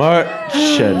and merch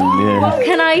and... Yeah. What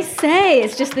can I say?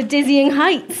 It's just the dizzying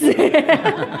heights.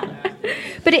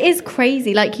 But it is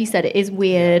crazy, like you said, it is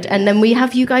weird. And then we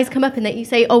have you guys come up and that you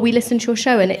say, we listen to your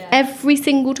show. And every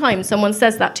single time someone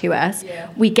says that to us,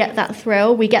 we get that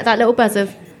thrill, we get that little buzz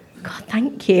of, God,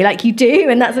 thank you, like you do.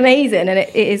 And that's amazing. And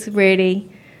it is really,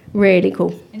 really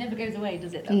cool. It never goes away,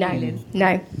 does it?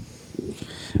 No.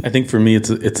 I think for me, it's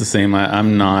the same.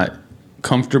 I'm not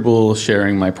comfortable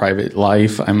sharing my private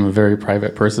life. I'm a very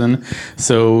private person.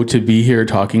 So to be here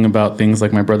talking about things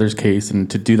like my brother's case and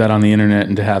to do that on the internet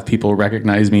and to have people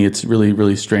recognize me, it's really,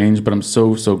 really strange, but I'm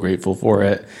so, so grateful for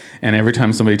it. And every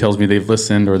time somebody tells me they've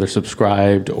listened or they're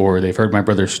subscribed or they've heard my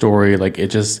brother's story, like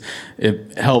it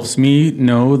helps me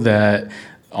know that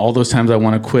all those times I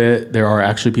want to quit, there are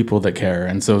actually people that care.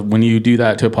 And so when you do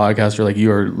that to a podcaster, like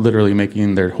you are literally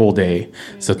making their whole day.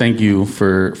 So thank you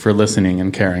for listening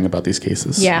and caring about these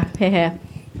cases. Yeah, hear.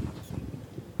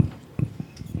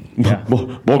 Yeah.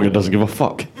 Morgan doesn't give a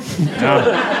fuck.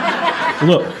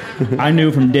 Look, I knew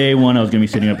from day one I was going to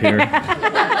be sitting up here.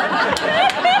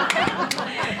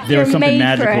 There was something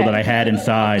magical that I had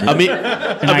inside.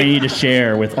 I need to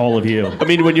share with all of you. I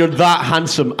mean, when you're that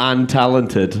handsome and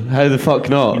talented, how the fuck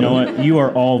not? You know what? You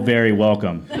are all very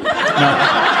welcome. Are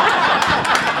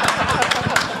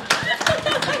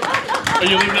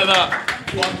you leaving it at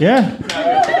that? Yeah.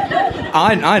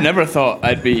 I never thought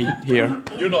I'd be here.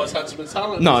 You're not as handsome as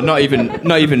talented. No, not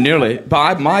even nearly.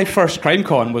 But my first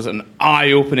CrimeCon was an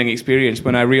eye-opening experience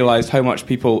when I realised how much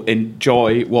people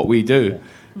enjoy what we do.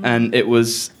 And it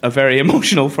was a very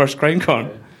emotional first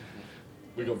CrimeCon.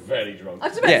 We got very drunk. I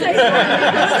was about to say,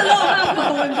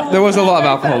 there was a lot of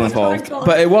alcohol involved. There was a lot of alcohol involved.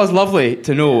 But it was lovely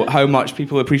to know how much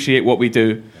people appreciate what we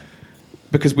do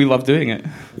because we love doing it.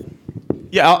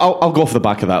 Yeah, I'll go off the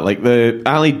back of that. Like,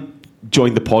 Ali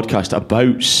joined the podcast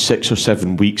about 6 or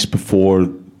 7 weeks before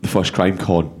the first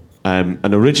CrimeCon.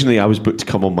 And originally I was booked to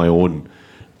come on my own.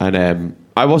 And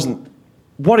I wasn't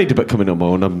worried about coming on my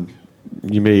own.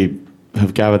 You may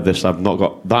have gathered this. I've not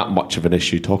got that much of an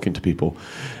issue talking to people.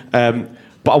 But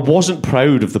I wasn't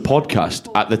proud of the podcast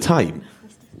at the time.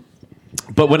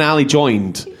 But when Ali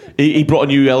joined, he brought a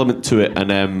new element to it,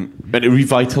 and it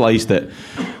revitalised it.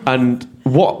 And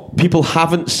what people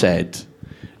haven't said,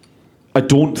 I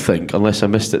don't think, unless I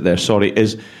missed it there, sorry,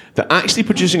 is that actually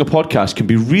producing a podcast can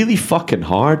be really fucking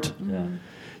hard. Yeah.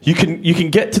 You can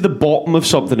get to the bottom of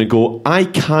something and go, I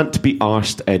can't be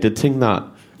arsed editing that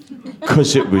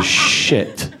because it was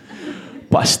shit.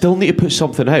 But I still need to put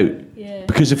something out. Yeah.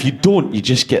 Because if you don't, you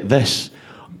just get this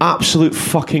absolute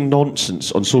fucking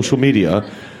nonsense on social media.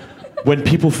 When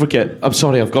people forget... I'm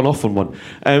sorry, I've gone off on one.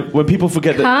 When people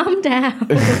forget that... Calm down.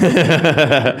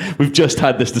 We've just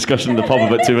had this discussion in the pub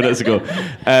about 2 minutes ago.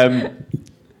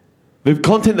 The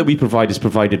content that we provide is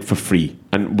provided for free,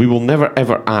 and we will never,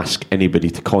 ever ask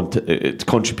anybody to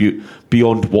contribute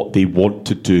beyond what they want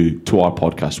to do to our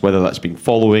podcast, whether that's been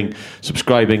following,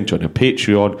 subscribing, joining a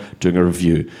Patreon, doing a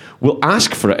review. We'll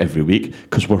ask for it every week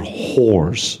because we're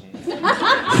whores.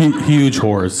 Huge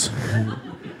whores.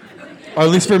 Or at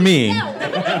least for me.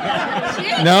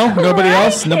 No? Nobody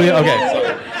else? Nobody? Okay.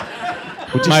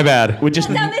 My bad. Down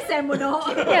this end, we're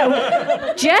not.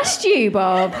 Yeah, just you,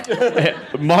 Bob.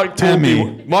 Mark told me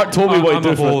what he'd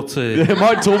do for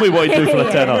Mark told me what he'd do for a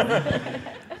tenner.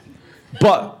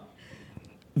 But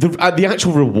the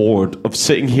actual reward of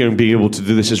sitting here and being able to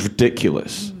do this is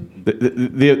ridiculous.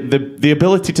 The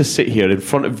ability to sit here in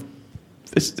front of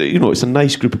it's a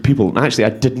nice group of people. And actually, I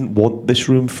didn't want this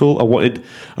room full. I wanted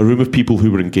a room of people who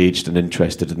were engaged and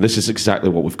interested. And this is exactly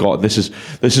what we've got. And this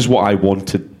is what I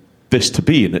wanted this to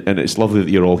be. And it's lovely that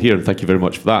you're all here. And thank you very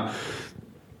much for that.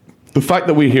 The fact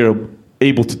that we're here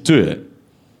able to do it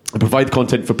and provide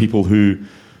content for people who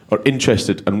are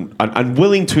interested and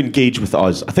willing to engage with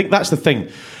us. I think that's the thing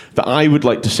that I would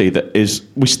like to say, that is,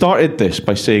 we started this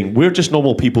by saying we're just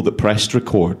normal people that pressed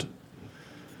record.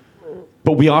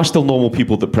 But we are still normal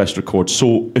people that press record.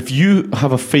 So if you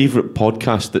have a favourite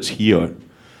podcast that's here,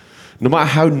 no matter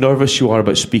how nervous you are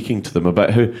about speaking to them, about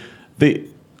how they...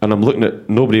 And I'm looking at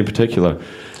nobody in particular.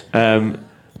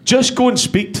 Just go and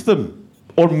speak to them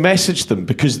or message them,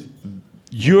 because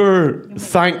your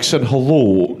thanks and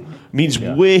hello means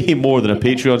way more than a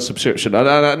Patreon subscription.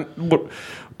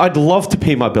 I'd love to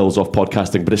pay my bills off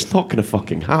podcasting, but it's not going to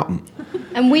fucking happen.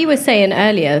 And we were saying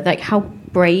earlier, like, how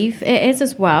brave it is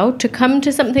as well to come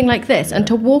to something like this and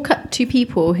to walk up to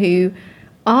people who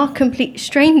are complete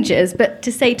strangers, but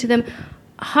to say to them,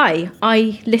 hi,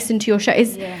 I listen to your show.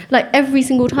 Is like every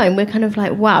single time we're kind of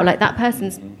like, wow, like that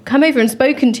person's come over and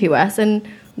spoken to us, and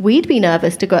we'd be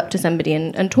nervous to go up to somebody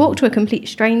and talk to a complete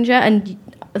stranger. And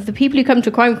the people who come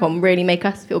to CrimeCon really make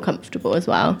us feel comfortable as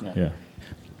well. Yeah.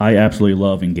 I absolutely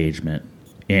love engagement.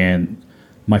 And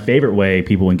my favorite way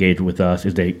people engage with us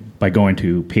is by going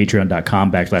to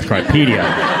patreon.com/Crimepedia.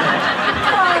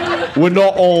 We're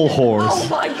not all whores. Oh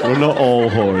my God. We're not all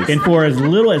whores. And for as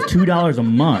little as $2 a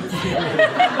month.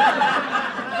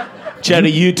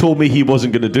 Cherry, you told me he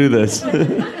wasn't going to do this.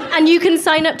 And you can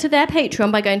sign up to their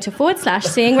Patreon by going to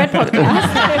 /Seeing Red Podcast.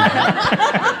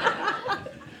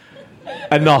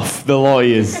 Enough, the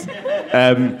lawyers.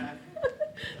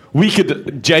 We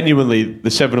could genuinely,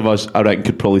 the seven of us, I reckon,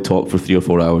 could probably talk for 3 or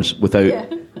 4 hours without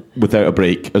a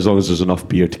break, as long as there's enough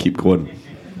beer to keep going.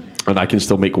 And I can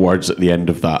still make words at the end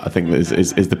of that. I think that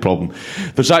is the problem.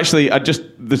 There's actually,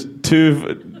 there's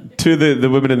two of the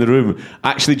women in the room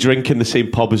actually drink in the same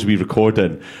pub as we record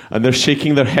in, and they're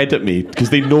shaking their head at me because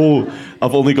they know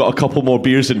I've only got a couple more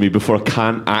beers in me before I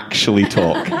can actually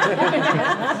talk.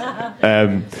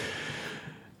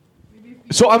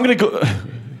 So I'm going to go...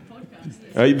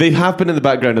 they have been in the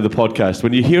background of the podcast.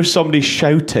 When you hear somebody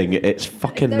shouting, it's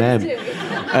fucking them.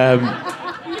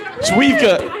 So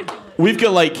we've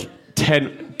got like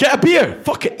 10... Get a beer!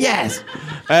 Fuck it, yes!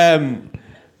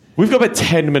 We've got about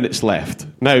 10 minutes left.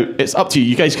 Now, it's up to you.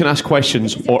 You guys can ask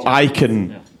questions, or I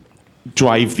can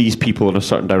drive these people in a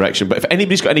certain direction. But if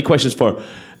anybody's got any questions for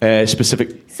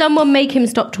specific... Someone make him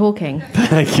stop talking.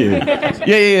 Thank you.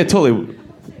 Yeah, totally.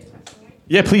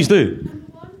 Yeah, please do.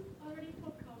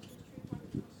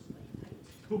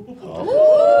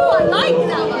 Oh, I like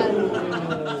that one.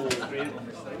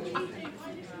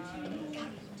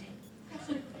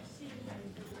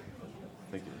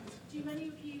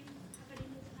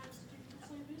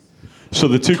 So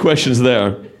the two questions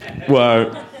there were,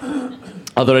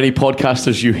 are there any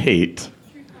podcasters you hate?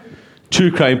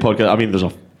 True crime podcast. I mean, there's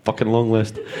a fucking long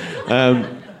list.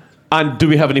 And do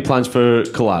we have any plans for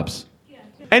collabs?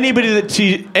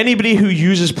 Anybody who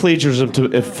uses plagiarism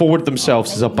to forward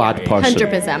themselves is a bad person.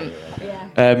 100%.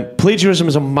 Plagiarism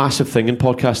is a massive thing in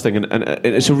podcasting, and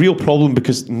it's a real problem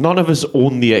because none of us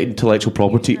own the intellectual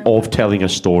property of telling a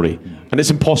story, and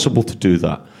it's impossible to do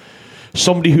that.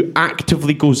 Somebody who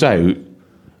actively goes out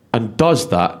and does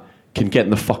that can get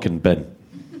in the fucking bin.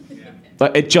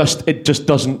 Like, it just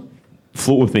doesn't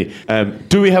float with me.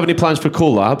 Do we have any plans for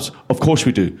collabs? Of course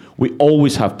we do. We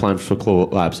always have plans for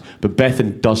collabs, but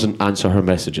Bethan doesn't answer her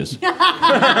messages.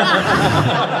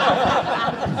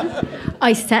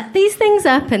 I set these things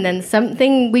up, and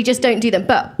then we just don't do them.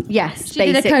 But yes, She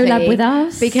basically, did a collab with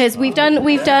us because we've done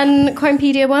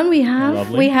Crimepedia one.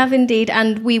 We have indeed,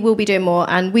 and we will be doing more.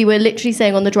 And we were literally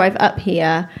saying on the drive up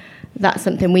here, that's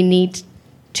something we need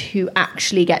to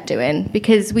actually get doing,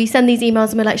 because we send these emails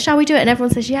and we're like, shall we do it? And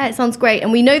everyone says, yeah, it sounds great,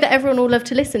 and we know that everyone will love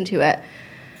to listen to it.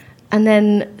 And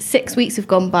then 6 weeks have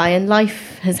gone by and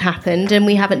life has happened and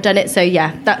we haven't done it. So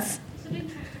yeah, that's.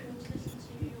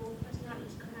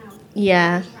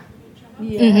 Yeah.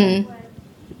 Mm-hmm.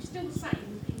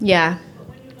 Yeah.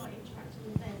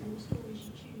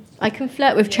 I can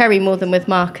flirt with Cherry more than with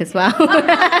Mark as well. Me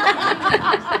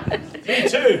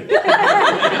too.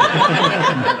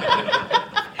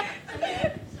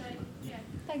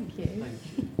 Thank you.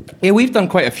 Yeah, we've done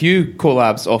quite a few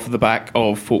collabs off the back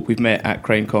of folk we've met at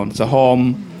CrimeCon.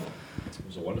 Sahom. It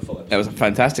was a wonderful episode. It was a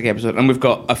fantastic episode, and we've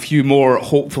got a few more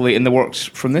hopefully in the works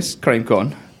from this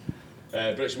CrimeCon.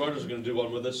 British Murders are going to do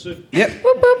one with us soon. Yep.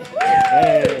 Whoop, whoop.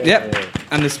 Yep.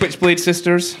 And the Switchblade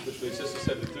Sisters. Switchblade Sisters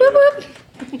said to do it.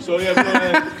 So yeah,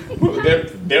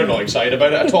 they're not excited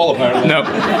about it at all, apparently. No.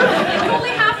 Only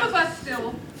half of us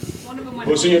still. One of them went.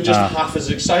 Well, so you're just half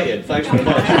as excited. Thanks very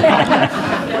much.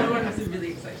 Everyone was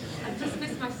really excited. I just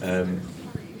missed my sister.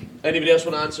 Anybody else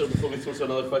want to answer before we throw to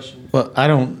another question? Well, I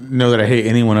don't know that I hate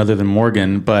anyone other than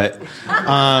Morgan, but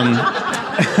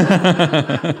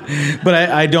but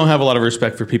I don't have a lot of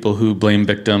respect for people who blame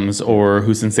victims or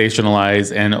who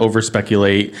sensationalize and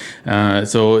over-speculate.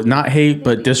 So not hate,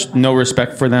 but just no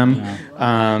respect for them.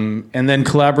 And then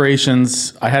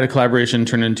collaborations. I had a collaboration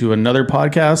turn into another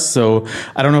podcast, so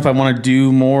I don't know if I want to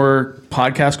do more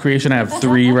podcast creation. I have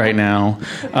 3 right now.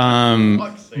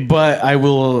 But I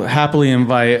will happily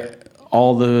invite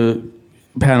all the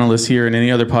panelists here and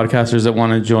any other podcasters that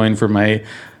want to join for my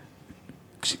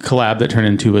collab that turned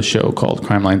into a show called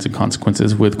Crime Lines and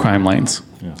Consequences with Crime Lines.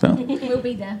 Yeah. So We'll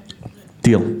be there.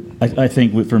 Deal. I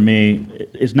think for me,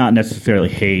 it's not necessarily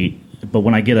hate, but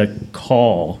when I get a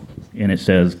call and it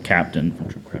says Captain from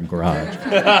True Crime Garage,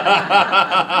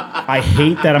 I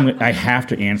hate that I have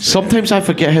to answer. Sometimes I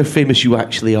forget how famous you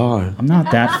actually are. I'm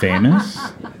not that famous.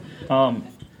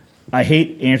 I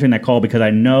hate answering that call because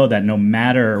I know that no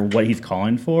matter what he's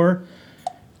calling for,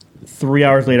 3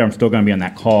 hours later I'm still going to be on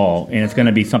that call, and it's going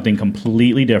to be something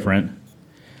completely different.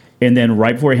 And then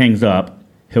right before he hangs up,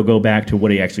 he'll go back to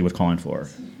what he actually was calling for.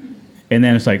 And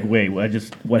then it's like, wait,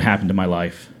 what happened to my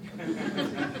life?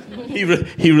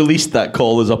 He released that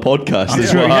call as a podcast.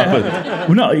 Is what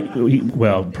happened.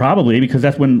 Well, probably because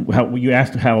that's how you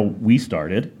asked how we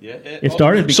started. Yeah. It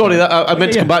started. Because, sorry, I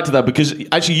meant to come back to that because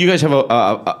actually you guys have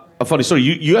a funny story.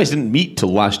 You guys didn't meet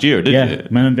till last year, did you? Yeah,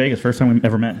 met in Vegas. First time we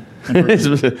ever met.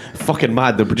 It's fucking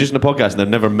mad. They're producing a podcast and they've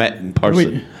never met in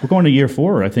person. We're going to year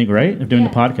 4, I think, right? Of doing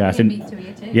the podcast. And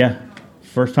yeah,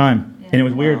 first time. Yeah. And it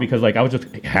was weird because I was just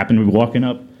happened to be walking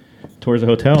up towards the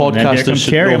hotel. Podcasters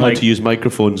should know how to use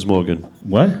microphones, Morgan.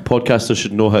 What? Podcasters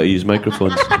should know how to use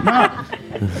microphones. Well,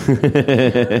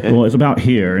 it's about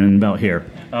here and about here.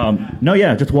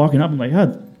 Just walking up, I'm like,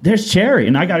 oh, there's Cherry.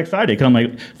 And I got excited because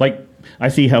I'm like, I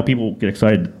see how people get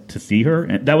excited to see her.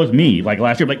 And that was me. Like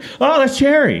last year, I'm like, oh, that's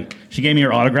Cherry. She gave me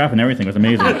her autograph and everything. It was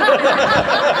amazing.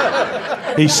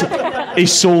 He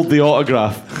sold the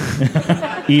autograph.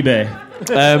 eBay.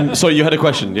 So you had a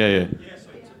question? Yeah. Yeah, so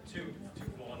two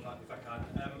more on that, if I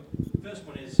can. First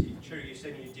one is, Cherry, you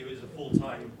said you do it as a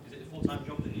full-time, is it a full-time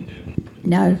job that you do?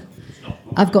 No.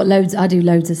 I've got loads, I do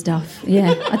loads of stuff. Yeah.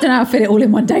 I don't know how I fit it all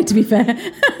in one day, to be fair.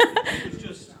 It's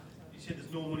just, you said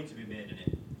there's no money to be made in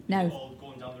it. No. It's all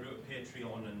going down the route of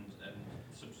Patreon and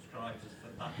subscribers for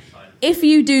that side. If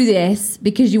you do this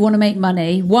because you want to make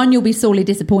money, 1, you'll be sorely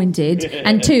disappointed,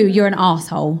 and 2, you're an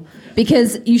arsehole.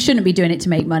 Because you shouldn't be doing it to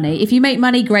make money. If you make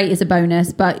money, great, it's a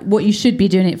bonus. But what you should be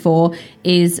doing it for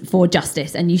is for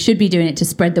justice. And you should be doing it to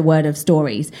spread the word of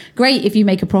stories. Great if you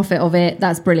make a profit of it.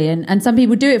 That's brilliant. And some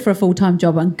people do it for a full-time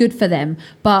job, and good for them.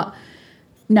 But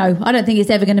no, I don't think it's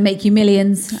ever going to make you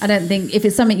millions. I don't think if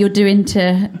it's something you're doing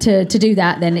to do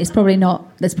that, then that's probably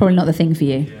not the thing for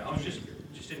you. Yeah, I was just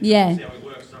interested to see how it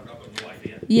works. I've got no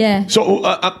idea. Yeah. So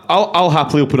I'll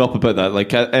happily open up about that.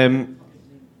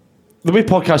 The way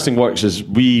podcasting works is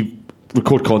we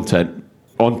record content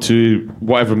onto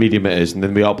whatever medium it is, and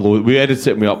then we edit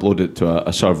it and we upload it to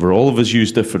a server. All of us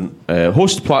use different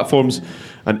host platforms,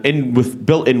 and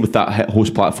built in with that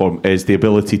host platform is the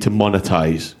ability to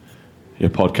monetize your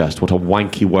podcast. What a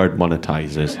wanky word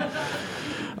monetize is.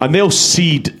 And they'll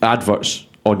seed adverts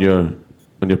on your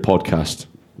podcast.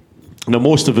 Now,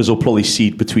 most of us will probably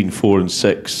seed between 4 and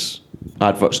 6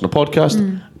 adverts on a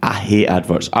podcast. I hate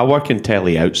adverts. I work in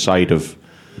telly outside of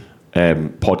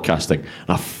podcasting, and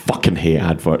I fucking hate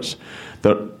adverts.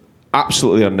 They're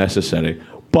absolutely unnecessary.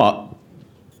 But,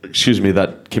 excuse me,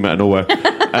 that came out of nowhere.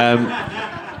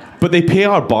 But they pay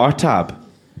our bar tab.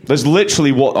 That's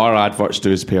literally what our adverts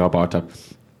do, is pay our bar tab.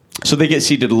 So they get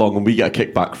seeded along, and we get a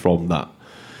kickback from that.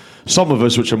 Some of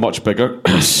us, which are much bigger,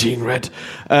 seeing red,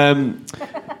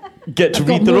 get to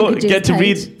read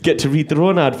their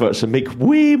own adverts and make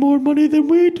way more money than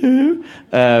we do.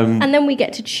 And then we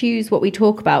get to choose what we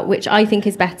talk about, which I think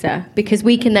is better, because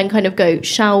we can then kind of go,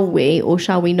 shall we or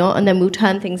shall we not? And then we'll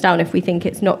turn things down if we think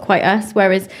it's not quite us.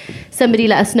 Whereas somebody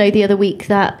let us know the other week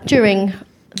that during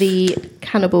the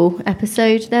cannibal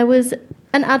episode, there was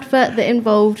an advert that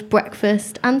involved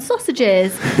breakfast and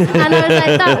sausages. And I was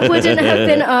like, that wouldn't have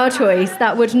been our choice.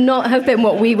 That would not have been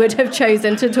what we would have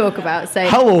chosen to talk about. So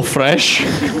Hello Fresh.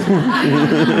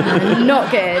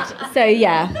 Not good. So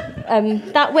yeah,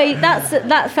 that way,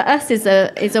 that for us is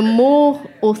a more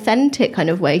authentic kind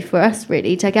of way for us,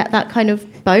 really, to get that kind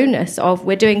of bonus of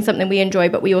we're doing something we enjoy,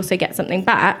 but we also get something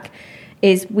back.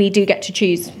 Is we do get to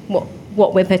choose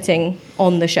what we're putting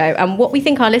on the show and what we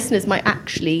think our listeners might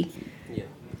actually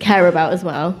care about as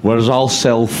well. Whereas I'll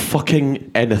sell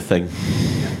fucking anything.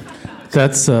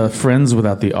 That's friends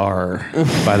without the R,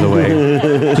 by the way.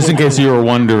 Just in case you were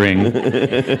wondering.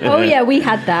 Oh yeah, we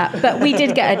had that, but we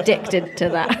did get addicted to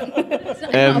that. It's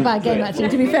not a bad game, actually,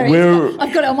 to be fair.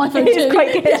 I've got it on my phone too. It's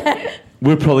quite good.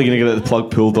 We're probably going to get the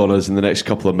plug pulled on us in the next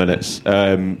couple of minutes.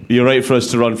 You're right for us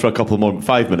to run for a couple more,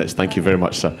 5 minutes. Thank you very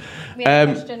much, sir. We have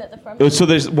a question at the front. So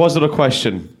was there a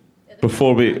question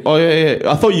before we... Oh, yeah.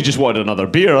 I thought you just wanted another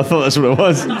beer. I thought that's what it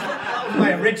was.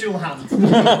 My original hand. But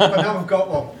now I've got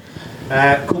one.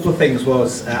 A couple of things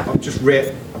was,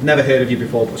 I've never heard of you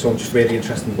before, so I'm just really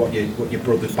interested in what your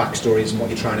brother's backstory is and what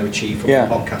you're trying to achieve from the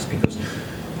podcast, because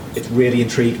it's really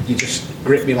intriguing. You just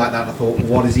gripped me like that. I thought,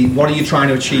 what are you trying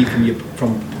to achieve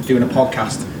from doing a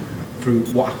podcast through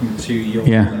what happened to your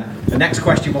brother? The next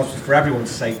question was for everyone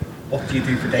to say, what do you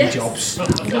do for day jobs? So,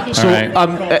 this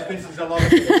is a lot of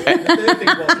things. The third thing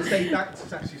was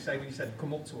to actually say when you said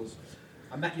come up to us,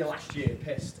 I met you last year,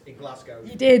 pissed, in Glasgow.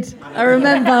 You did. I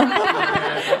remember.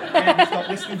 I haven't stopped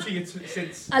listening to you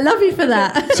since. I love you for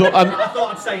that. So I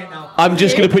thought I'd say it now. I'm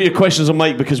just going to put your questions on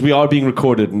mic because we are being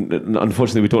recorded, and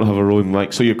unfortunately we don't have a rolling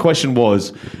mic. So your question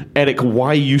was, Eric, why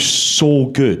are you so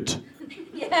good?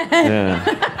 Yeah.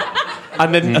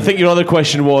 And then I think your other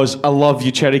question was, I love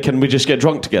you, Cherry, can we just get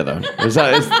drunk together? Is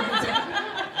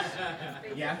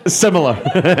similar?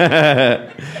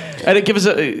 Eric, give us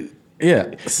a... Yeah,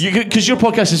 because your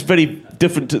podcast is very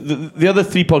different to the other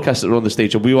 3 podcasts that are on the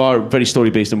stage. And we are very story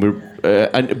based, and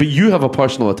but you have a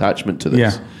personal attachment to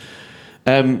this.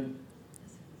 Yeah.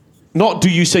 Not do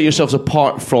you set yourselves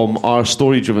apart from our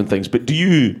story driven things, but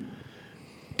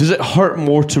does it hurt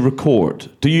more to record?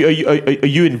 Are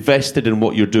you invested in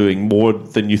what you're doing more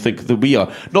than you think that we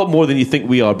are? Not more than you think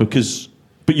we are,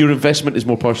 but your investment is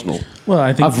more personal. Well,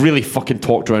 I think I've really fucking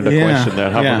talked around a question there,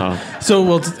 haven't I? So,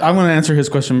 I want to answer his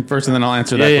question first, and then I'll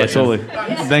answer that question. Totally.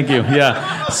 Thank you.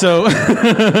 Yeah. So,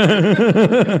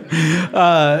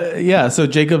 so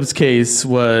Jacob's case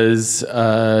was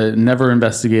never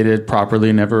investigated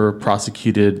properly, never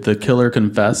prosecuted. The killer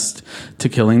confessed to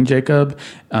killing Jacob.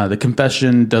 The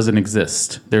confession doesn't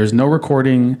exist. There's no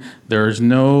recording. There's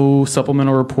no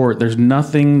supplemental report. There's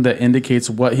nothing that indicates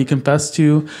what he confessed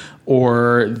to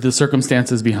or the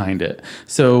circumstances behind it.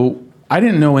 So I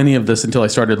didn't know any of this until I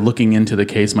started looking into the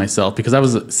case myself, because I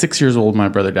was 6 years old when my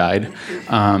brother died.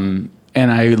 And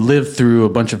I lived through a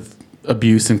bunch of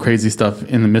abuse and crazy stuff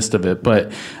in the midst of it.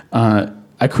 But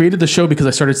I created the show because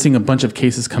I started seeing a bunch of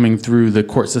cases coming through the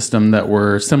court system that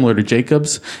were similar to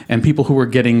Jacob's, and people who were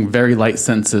getting very light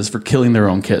sentences for killing their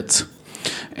own kids.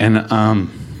 And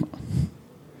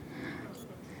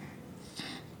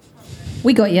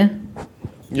we got you.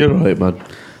 You're right, man.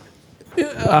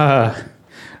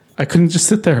 I couldn't just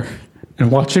sit there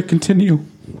and watch it continue.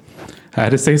 I had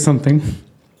to say something.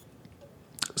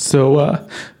 So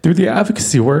through the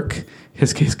advocacy work,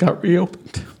 his case got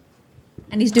reopened.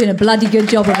 And he's doing a bloody good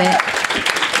job of it.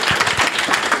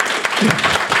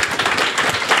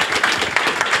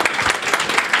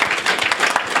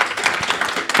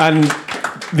 And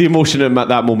the emotion at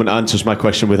that moment answers my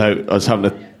question without us having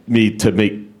to me to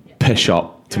make Pish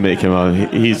up, to make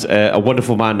him he's a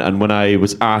wonderful man. And when I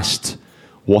was asked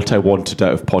what I wanted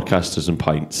out of Podcasters and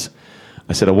Pints,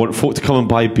 I said I want folk to come and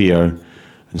buy beer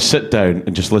and sit down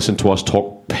and just listen to us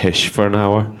talk pish for an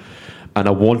hour. And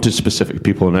I wanted specific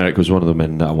people, and Eric was one of them,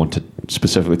 and I wanted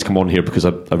specifically to come on here because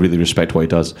I really respect what he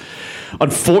does.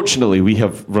 Unfortunately, we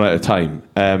have run out of time.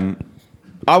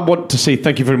 I want to say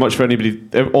thank you very much for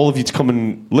all of you to come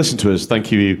and listen to us.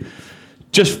 Thank you,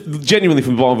 just genuinely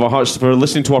from the bottom of our hearts, for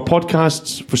listening to our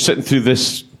podcasts, for sitting through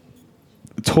this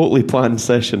totally planned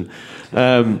session.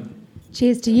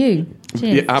 Cheers to you.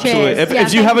 Cheers. Yeah, absolutely. Cheers.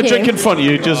 If you have a drink in front of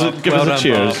you, just give us a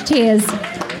cheers. Cheers.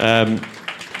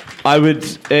 I would.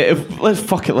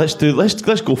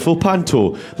 Let's go full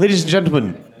panto, ladies and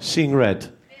gentlemen. Seeing red.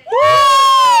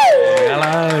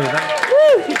 Hello.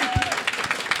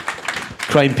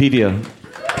 Crimepedia.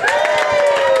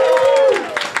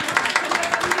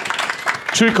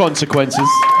 True Consequences.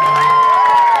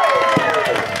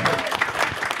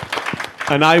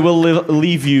 And I will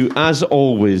leave you, as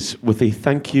always, with a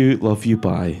thank you, love you,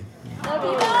 bye.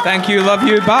 Thank you, love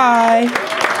you, bye.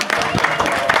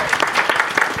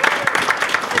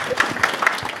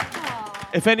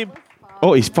 If any...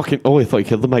 Oh, he's fucking... Oh, I thought he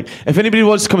killed the mic. If anybody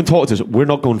wants to come and talk to us, we're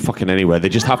not going fucking anywhere. They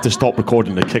just have to stop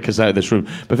recording and kick us out of this room.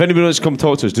 But if anybody wants to come and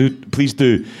talk to us, please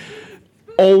do.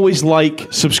 Always like,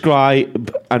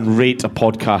 subscribe, and rate a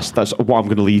podcast. That's what I'm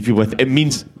going to leave you with. It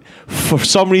means, for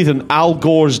some reason, Al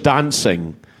Gore's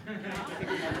dancing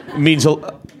means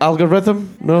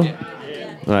algorithm? No?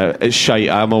 Right, it's shite,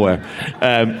 I'm aware.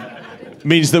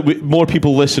 Means that more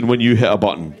people listen when you hit a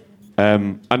button.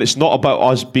 And it's not about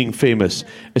us being famous.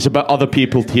 It's about other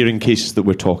people hearing cases that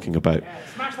we're talking about.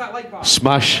 Smash that like bar.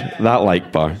 Smash that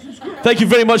like bar. Thank you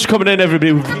very much for coming in,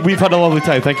 everybody. We've had a lovely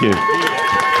time. Thank you.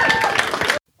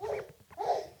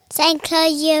 Thank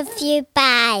you,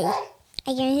 bye.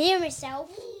 I can hear myself.